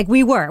disgusting. Like,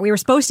 we were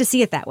supposed to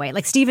see it that way.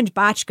 Like, Steven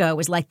Bochco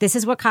was like, this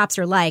is what cops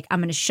are like. I'm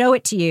going to show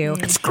it to you.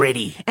 It's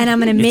gritty. And I'm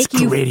going to make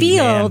you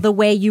feel man. the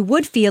way you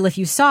would feel if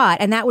you saw it.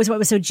 And that was what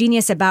was so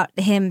genius about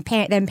him,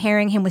 them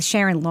pairing him with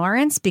Sharon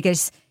Lawrence,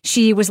 because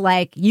she was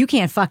like, you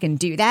can't fucking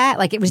do that.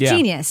 Like, it was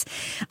genius.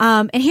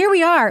 And here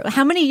we are.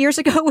 How many years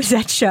ago was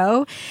that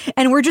show?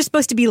 And we're just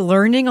supposed to be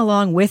learning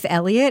along with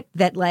Elliot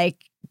that, like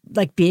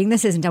being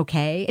this isn't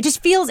okay.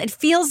 It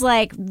feels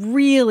like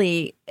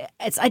really,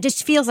 it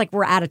just feels like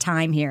we're out of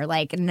time here,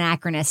 like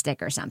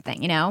anachronistic or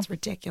something, It's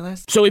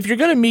ridiculous. So if you're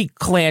going to meet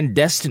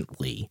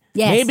clandestinely,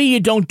 maybe you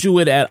don't do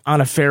it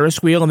on a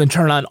Ferris wheel and then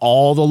turn on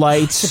all the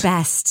lights. The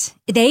best.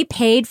 They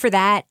paid for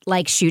that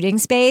like shooting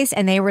space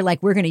and they were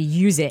like, we're going to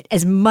use it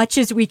as much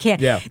as we can.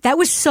 Yeah. That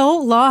was so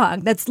long.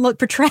 That's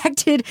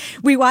protracted.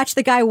 We watched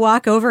the guy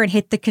walk over and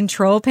hit the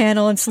control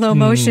panel in slow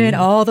motion.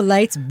 All the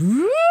lights.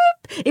 Whoop.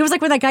 It was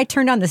like when that guy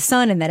turned on the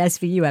sun in that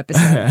SVU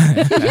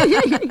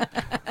episode.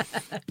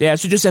 Yeah,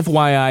 so just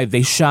FYI,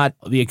 they shot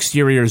the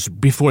exteriors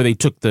before they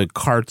took the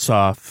carts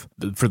off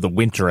for the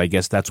winter. I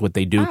guess that's what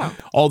they do. Oh.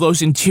 All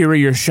those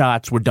interior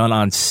shots were done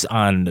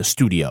on the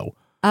studio.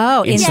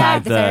 Oh,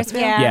 inside the Ferris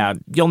wheel? Yeah,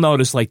 you'll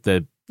notice like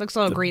looks a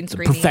little green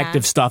screen.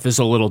 Perfective stuff is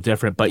a little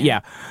different, but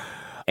yeah.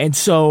 And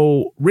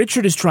so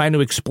Richard is trying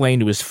to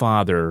explain to his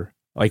father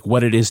like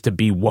what it is to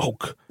be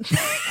woke.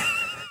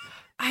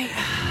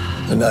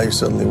 And now you're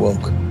suddenly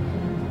woke.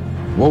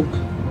 Woke?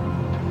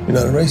 You're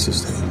not a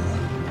racist anymore.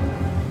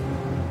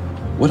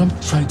 What I'm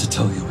trying to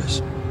tell you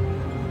is,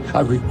 I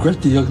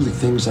regret the ugly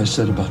things I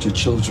said about your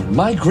children,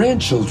 my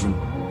grandchildren,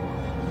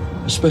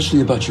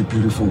 especially about your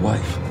beautiful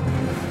wife.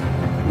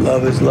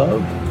 Love is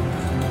love.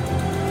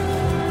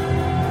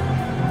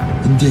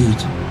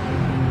 Indeed.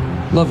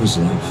 Love is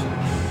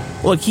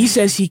love. Look, he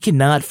says he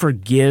cannot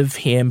forgive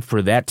him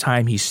for that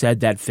time he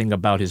said that thing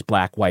about his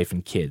black wife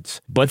and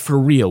kids. But for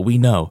real, we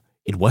know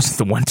it wasn't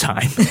the one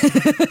time.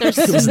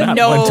 There's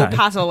no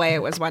possible way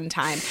it was one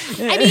time.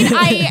 I mean,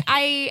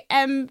 I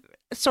am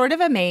sort of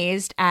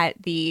amazed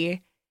at the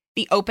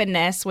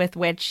openness with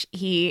which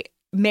he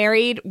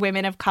married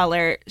women of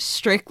color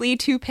strictly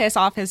to piss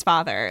off his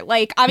father.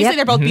 Like, obviously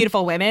they're both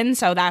beautiful women,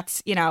 so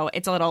that's,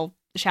 it's a little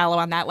shallow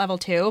on that level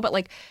too, but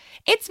like,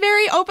 it's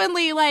very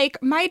openly like,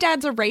 my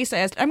dad's a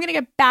racist. I'm going to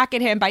get back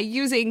at him by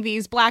using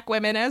these black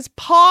women as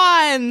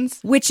pawns.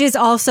 Which is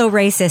also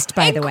racist,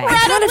 by the way. I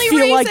kind of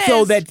feel like,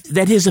 though,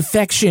 that his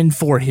affection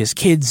for his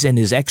kids and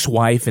his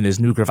ex-wife and his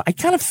new girlfriend, I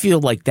kind of feel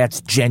like that's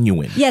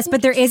genuine. Yes,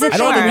 but there is a I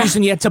don't have a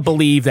reason yet to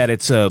believe that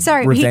it's a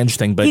revenge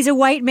thing, but he's a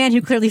white man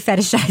who clearly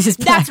fetishizes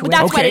black women.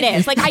 That's what it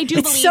is. Like, I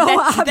do believe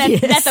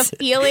that the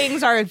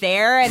feelings are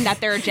there and that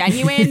they're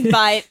genuine,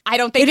 but I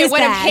don't think it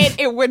would have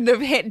hit. It wouldn't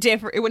have hit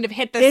different. It wouldn't have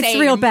hit the same. It's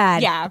real bad.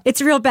 bad. Yeah.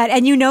 It's real bad.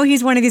 And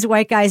he's one of these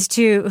white guys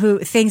too who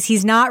thinks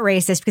he's not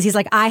racist because he's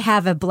like, I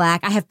have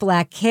black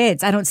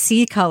kids. I don't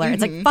see color.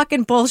 It's like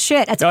fucking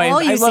bullshit. That's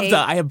all you see. I love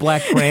that. I have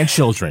black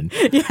grandchildren.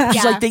 Yeah.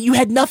 It's like that you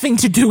had nothing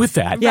to do with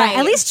that. Yeah,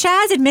 at least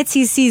Chaz admits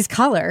he sees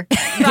color.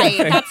 Right.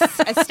 That's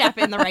a step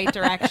in the right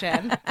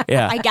direction.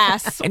 Yeah. I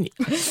guess. And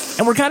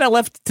we're kind of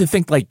left to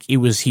think like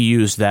he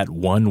used that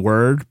one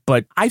word,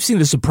 but I've seen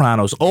The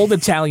Sopranos. Old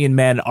Italian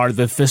men are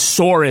the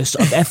thesaurus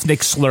of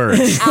ethnic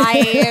slurs.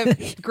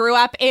 I grew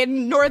up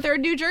in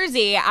northern New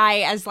Jersey.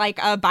 As like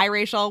a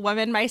biracial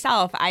woman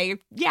myself, I've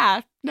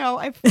lived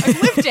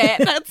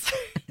it. That's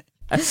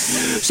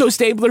So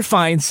Stabler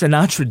finds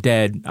Sinatra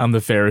dead on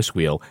the Ferris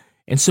wheel.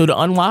 And so to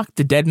unlock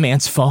the dead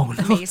man's phone,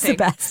 amazing. The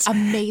best.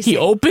 Amazing. He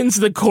opens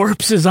the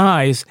corpse's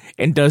eyes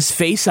and does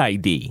Face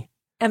ID.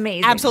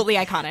 Amazing. Absolutely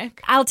iconic.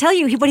 I'll tell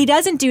you, what he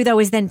doesn't do, though,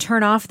 is then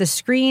turn off the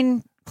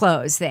screen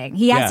close thing.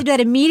 He has to do that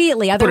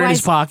immediately. Put it in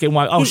his pocket and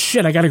oh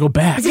shit, I gotta go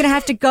back. He's gonna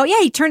have to go. Yeah,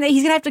 he's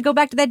gonna have to go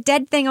back to that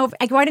dead thing over.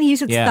 Like, why didn't he use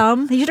his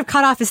thumb? He should have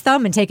cut off his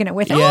thumb and taken it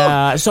with him.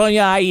 Yeah. So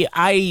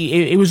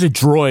it was a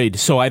droid,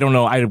 so I don't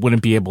know. I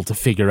wouldn't be able to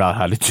figure out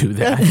how to do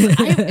that.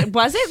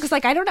 Was it? Because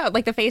I don't know.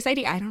 Like the Face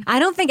ID, I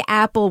don't think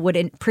Apple would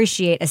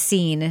appreciate a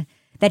scene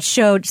that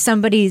showed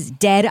somebody's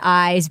dead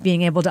eyes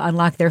being able to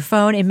unlock their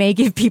phone. It may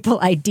give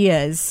people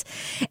ideas.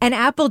 And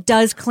Apple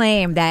does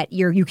claim that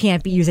you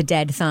can't use a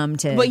dead thumb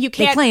to. Well, you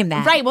can't. They claim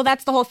that. Right. Well,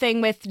 that's the whole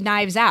thing with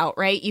Knives Out,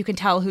 right? You can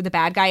tell who the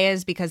bad guy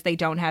is because they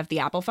don't have the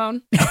Apple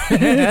phone. No,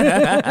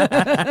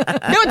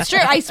 it's true.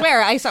 I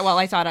swear. I saw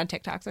it on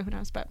TikTok, so who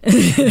knows? But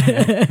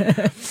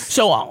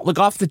So, look,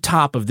 off the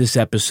top of this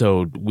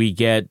episode, we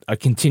get a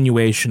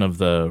continuation of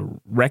the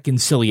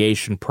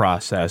reconciliation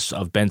process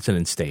of Benson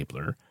and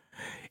Stabler.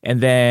 And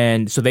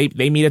then, so they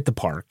meet at the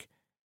park,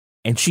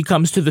 and she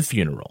comes to the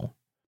funeral.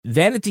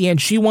 Then at the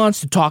end, she wants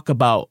to talk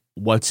about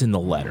what's in the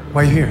letter.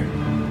 Why are you here?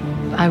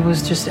 I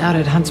was just out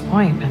at Hunts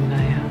Point, and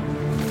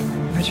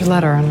I read your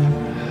letter,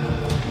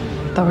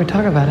 and thought we'd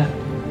talk about it.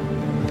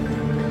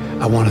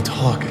 I want to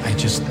talk. I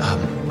just,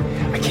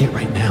 I can't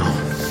right now.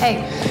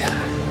 Hey,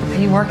 are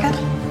you working?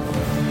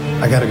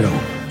 I gotta go.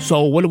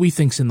 So what do we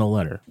think's in the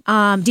letter?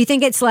 Do you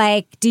think it's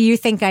like, do you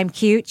think I'm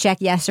cute? Check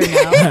yes or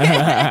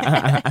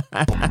no.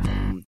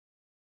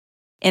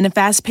 In a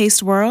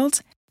fast-paced world,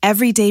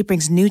 every day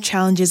brings new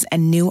challenges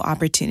and new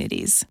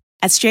opportunities.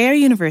 At Strayer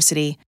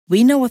University,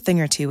 we know a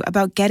thing or two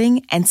about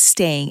getting and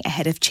staying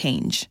ahead of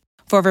change.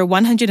 For over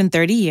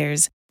 130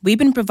 years, we've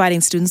been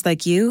providing students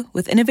like you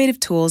with innovative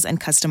tools and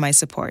customized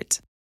support,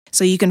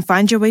 so you can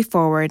find your way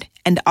forward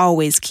and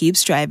always keep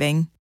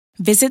striving.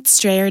 Visit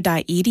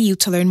strayer.edu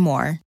to learn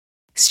more.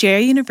 Strayer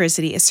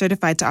University is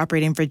certified to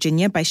operate in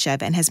Virginia by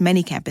Chev and has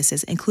many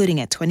campuses,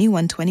 including at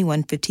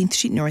 2121 15th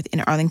Street North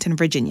in Arlington,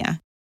 Virginia.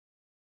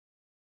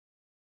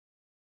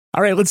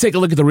 All right, let's take a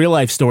look at the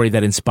real-life story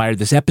that inspired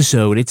this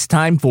episode. It's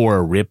time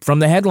for Rip from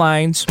the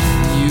Headlines.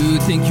 You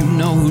think you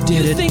know who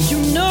did it. You think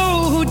you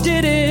know who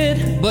did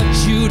it. But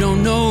you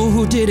don't know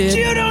who did it.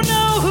 You don't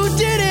know who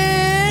did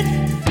it.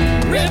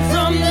 Rip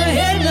from the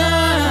Headlines.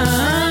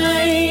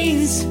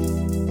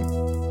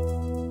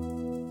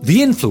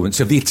 The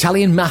influence of the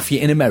Italian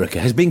mafia in America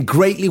has been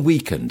greatly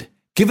weakened,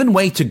 given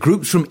way to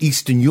groups from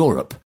Eastern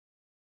Europe.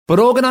 But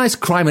organised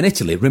crime in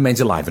Italy remains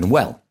alive and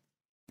well.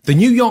 The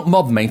New York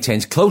mob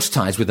maintains close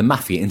ties with the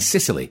mafia in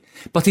Sicily,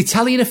 but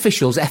Italian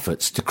officials'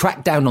 efforts to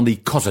crack down on the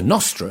Cosa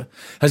Nostra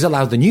has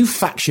allowed the new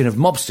faction of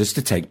mobsters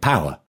to take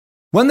power.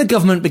 When the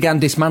government began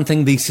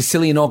dismantling the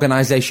Sicilian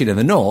organisation in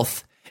the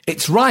north,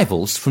 its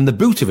rivals from the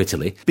boot of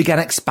Italy began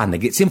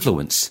expanding its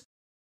influence.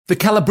 The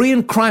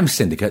Calabrian crime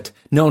syndicate,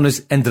 known as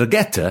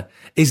 'Ndrangheta,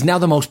 is now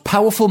the most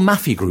powerful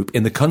mafia group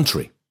in the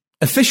country.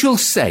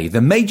 Officials say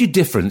the major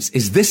difference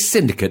is this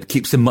syndicate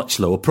keeps a much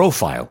lower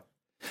profile.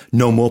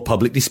 No more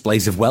public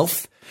displays of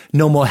wealth,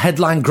 no more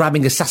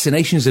headline-grabbing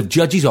assassinations of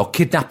judges or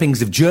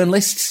kidnappings of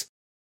journalists.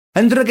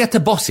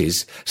 'Ndrangheta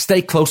bosses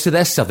stay close to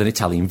their southern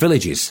Italian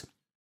villages.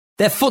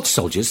 Their foot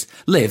soldiers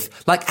live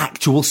like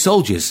actual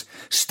soldiers,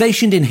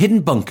 stationed in hidden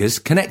bunkers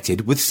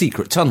connected with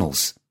secret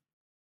tunnels.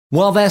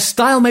 While their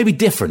style may be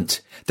different,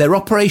 their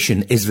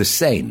operation is the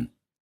same.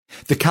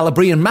 The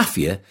Calabrian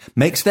mafia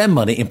makes their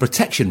money in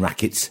protection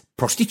rackets,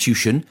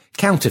 prostitution,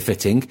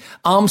 counterfeiting,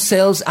 arms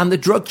sales and the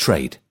drug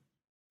trade.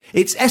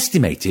 It's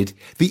estimated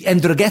the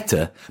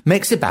 'Ndrangheta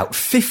makes about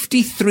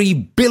 53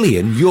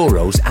 billion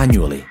euros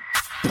annually.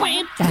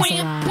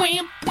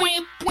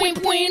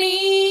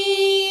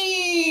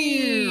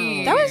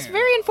 That was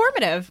very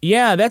informative.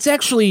 Yeah, that's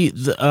actually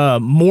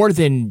more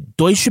than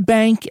Deutsche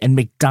Bank and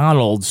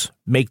McDonald's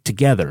make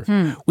together,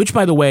 which,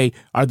 by the way,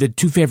 are the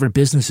two favorite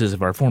businesses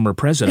of our former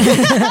president.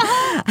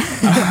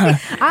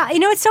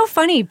 It's so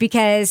funny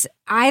because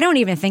I don't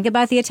even think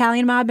about the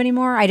Italian mob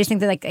anymore. I just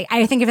think that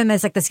I think of them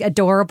as this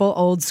adorable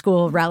old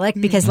school relic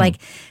because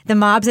the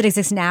mobs that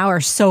exist now are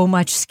so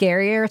much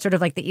scarier. Sort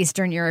of like the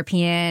Eastern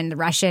European, the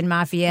Russian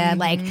mafia.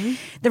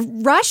 The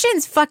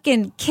Russians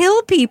fucking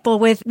kill people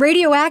with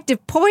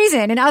radioactive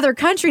poison in other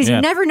countries. Yeah.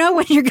 You never know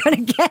when you're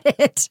going to get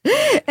it.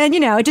 And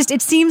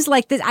it seems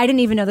like this. I didn't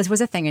even know this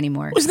was a thing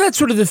anymore. Wasn't that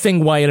sort of the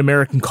thing why in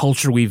American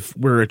culture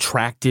we're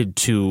attracted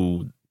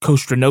to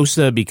Costa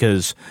Nostra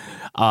because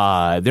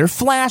they're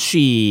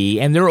flashy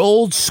and they're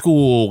old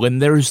school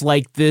and there's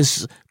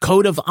this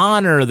code of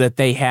honor that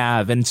they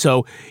have. And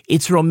so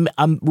it's a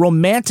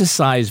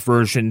romanticized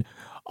version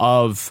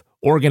of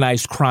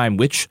organized crime,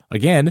 which,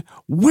 again,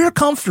 we're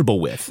comfortable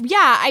with.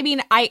 Yeah, I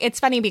mean, it's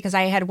funny because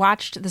I had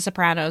watched The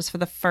Sopranos for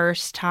the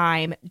first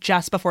time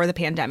just before the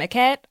pandemic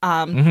hit.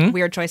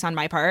 Weird choice on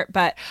my part,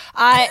 but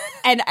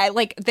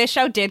this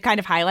show did kind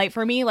of highlight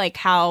for me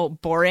how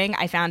boring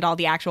I found all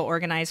the actual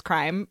organized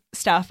crime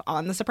stuff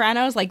on The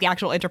Sopranos. The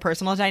actual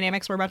interpersonal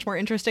dynamics were much more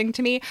interesting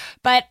to me.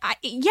 But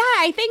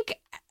I think,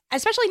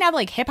 especially now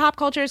that hip-hop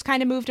culture has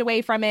kind of moved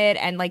away from it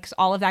and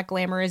all of that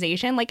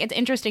glamorization, it's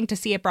interesting to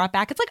see it brought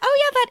back. It's oh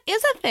yeah, that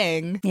is a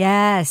thing.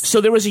 Yes. So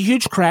there was a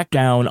huge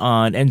crackdown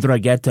on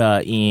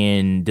 'Ndrangheta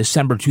in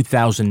December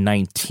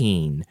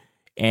 2019.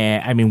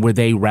 And where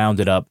they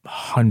rounded up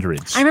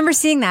hundreds. I remember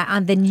seeing that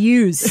on the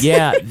news.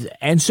 Yeah.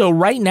 And so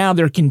right now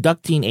they're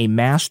conducting a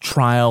mass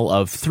trial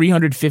of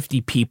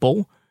 350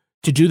 people.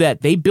 To do that,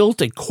 they built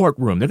a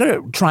courtroom. They're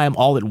going to try them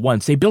all at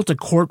once. They built a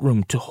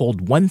courtroom to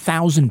hold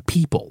 1,000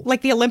 people.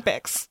 Like the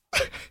Olympics.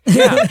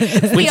 Yeah.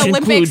 The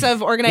Olympics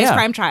of organized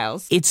crime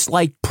trials. It's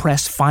like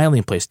press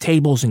filing place,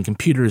 tables and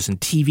computers and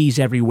TVs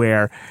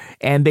everywhere.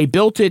 And they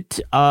built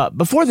it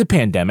before the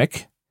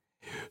pandemic.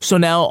 So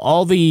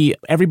now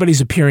everybody's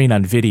appearing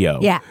on video.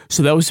 Yeah.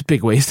 So that was a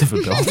big waste of a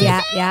building.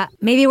 Yeah.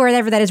 Maybe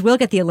wherever that is, we'll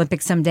get the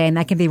Olympics someday, and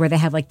that can be where they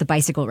have the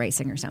bicycle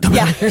racing or something.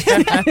 Yeah.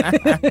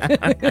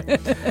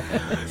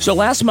 So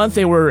last month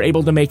they were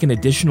able to make an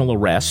additional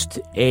arrest.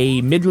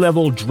 A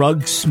mid-level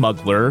drug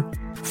smuggler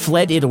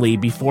fled Italy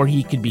before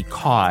he could be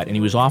caught, and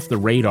he was off the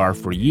radar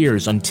for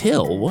years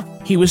until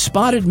he was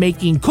spotted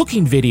making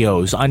cooking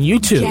videos on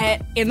YouTube.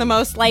 Get in the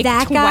most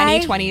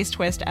 2020s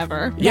twist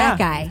ever. That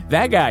guy.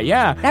 That guy,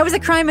 yeah. That was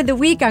the crime of the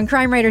week on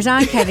Crime Writers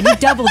On, Kevin. You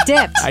double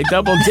dipped. I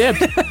double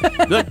dipped.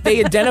 Look,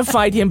 they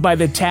identified him by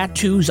the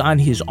tattoos on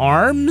his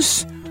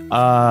arms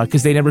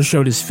because they never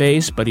showed his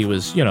face, but he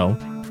was,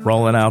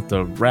 rolling out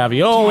the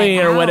ravioli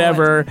or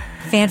whatever.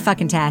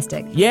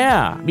 Fan-fucking-tastic.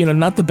 Yeah.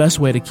 Not the best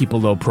way to keep a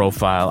low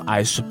profile,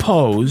 I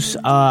suppose.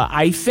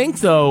 I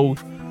think, though,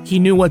 he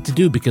knew what to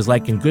do because,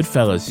 like in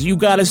Goodfellas, you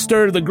gotta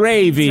stir the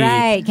gravy. That's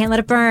right. Can't let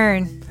it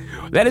burn.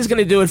 That is going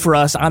to do it for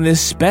us on this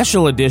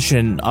special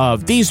edition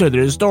of These Are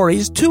Their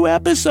Stories, 2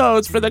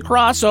 episodes for the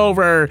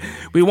crossover.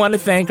 We want to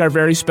thank our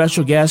very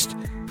special guest.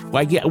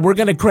 We're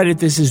going to credit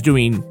this as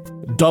doing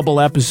double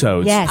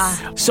episodes.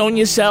 Yes.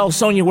 Sonia Sell.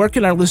 Sonia, where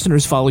can our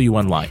listeners follow you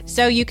online?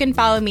 So you can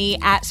follow me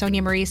at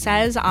Sonia Marie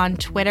Says on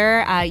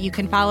Twitter. You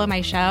can follow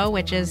my show,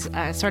 which is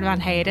sort of on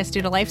hiatus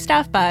due to life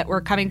stuff, but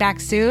we're coming back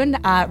soon.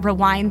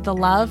 Rewind the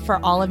Love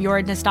for all of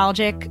your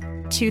nostalgic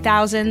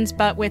 2000s,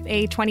 but with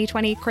a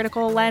 2020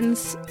 critical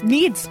lens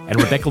needs. And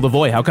Rebecca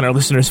Lavoie, how can our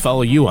listeners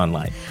follow you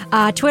online?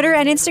 Twitter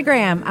and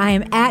Instagram. I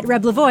am at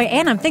Reb Lavoie,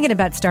 and I'm thinking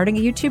about starting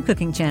a YouTube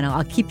cooking channel.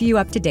 I'll keep you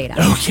up to date on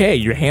it. Okay,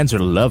 your hands are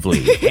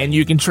lovely. And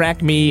you can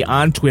track me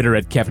on Twitter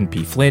at Kevin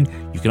P. Flynn.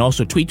 You can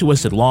also tweet to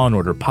us at Law &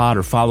 Order Pod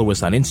or follow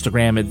us on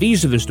Instagram at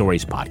These Are The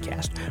Stories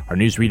Podcast. Our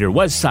newsreader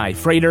was Cy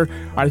Frater.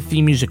 Our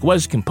theme music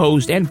was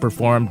composed and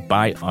performed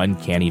by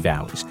Uncanny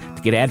Valleys.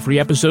 To get ad-free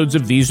episodes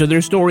of These Are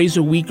Their Stories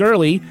a week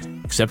early,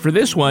 except for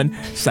this one,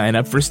 sign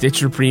up for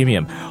Stitcher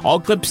Premium. All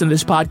clips in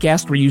this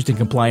podcast were used in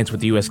compliance with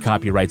the U.S.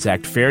 Copyrights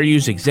Act fair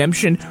use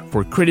exemption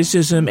for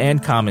criticism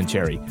and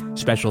commentary.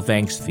 Special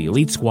thanks to the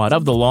elite squad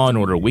of the Law &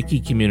 Order Wiki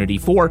community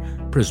for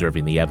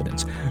preserving the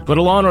evidence. Go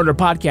to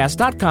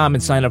lawandorderpodcast.com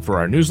and sign up for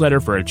our newsletter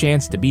for a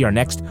chance to be our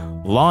next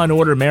Law &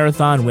 Order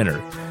Marathon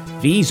winner.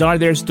 These Are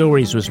Their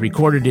Stories was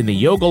recorded in the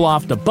Yoga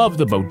Loft above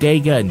the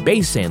Bodega in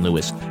Bay St.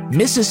 Louis,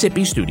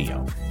 Mississippi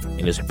studio,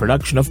 and is a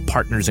production of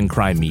Partners in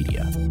Crime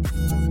Media.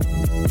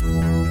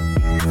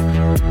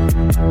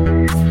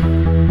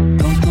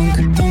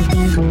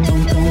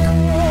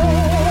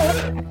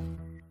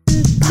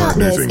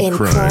 Partners in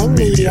Crime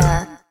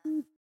Media.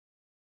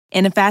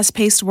 In a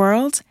fast-paced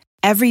world,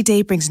 every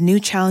day brings new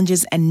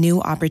challenges and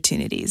new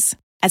opportunities.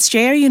 At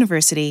Strayer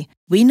University,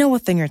 we know a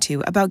thing or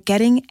two about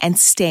getting and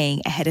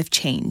staying ahead of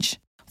change.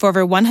 For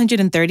over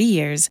 130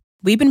 years,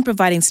 we've been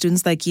providing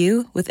students like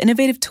you with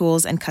innovative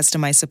tools and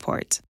customized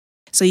support,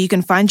 so you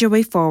can find your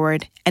way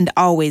forward and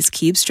always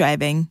keep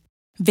striving.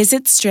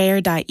 Visit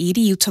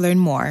strayer.edu to learn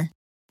more.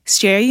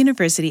 Strayer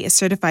University is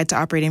certified to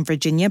operate in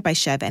Virginia by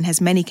Chev and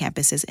has many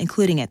campuses,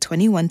 including at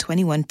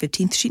 2121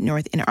 15th Street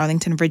North in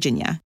Arlington,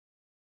 Virginia.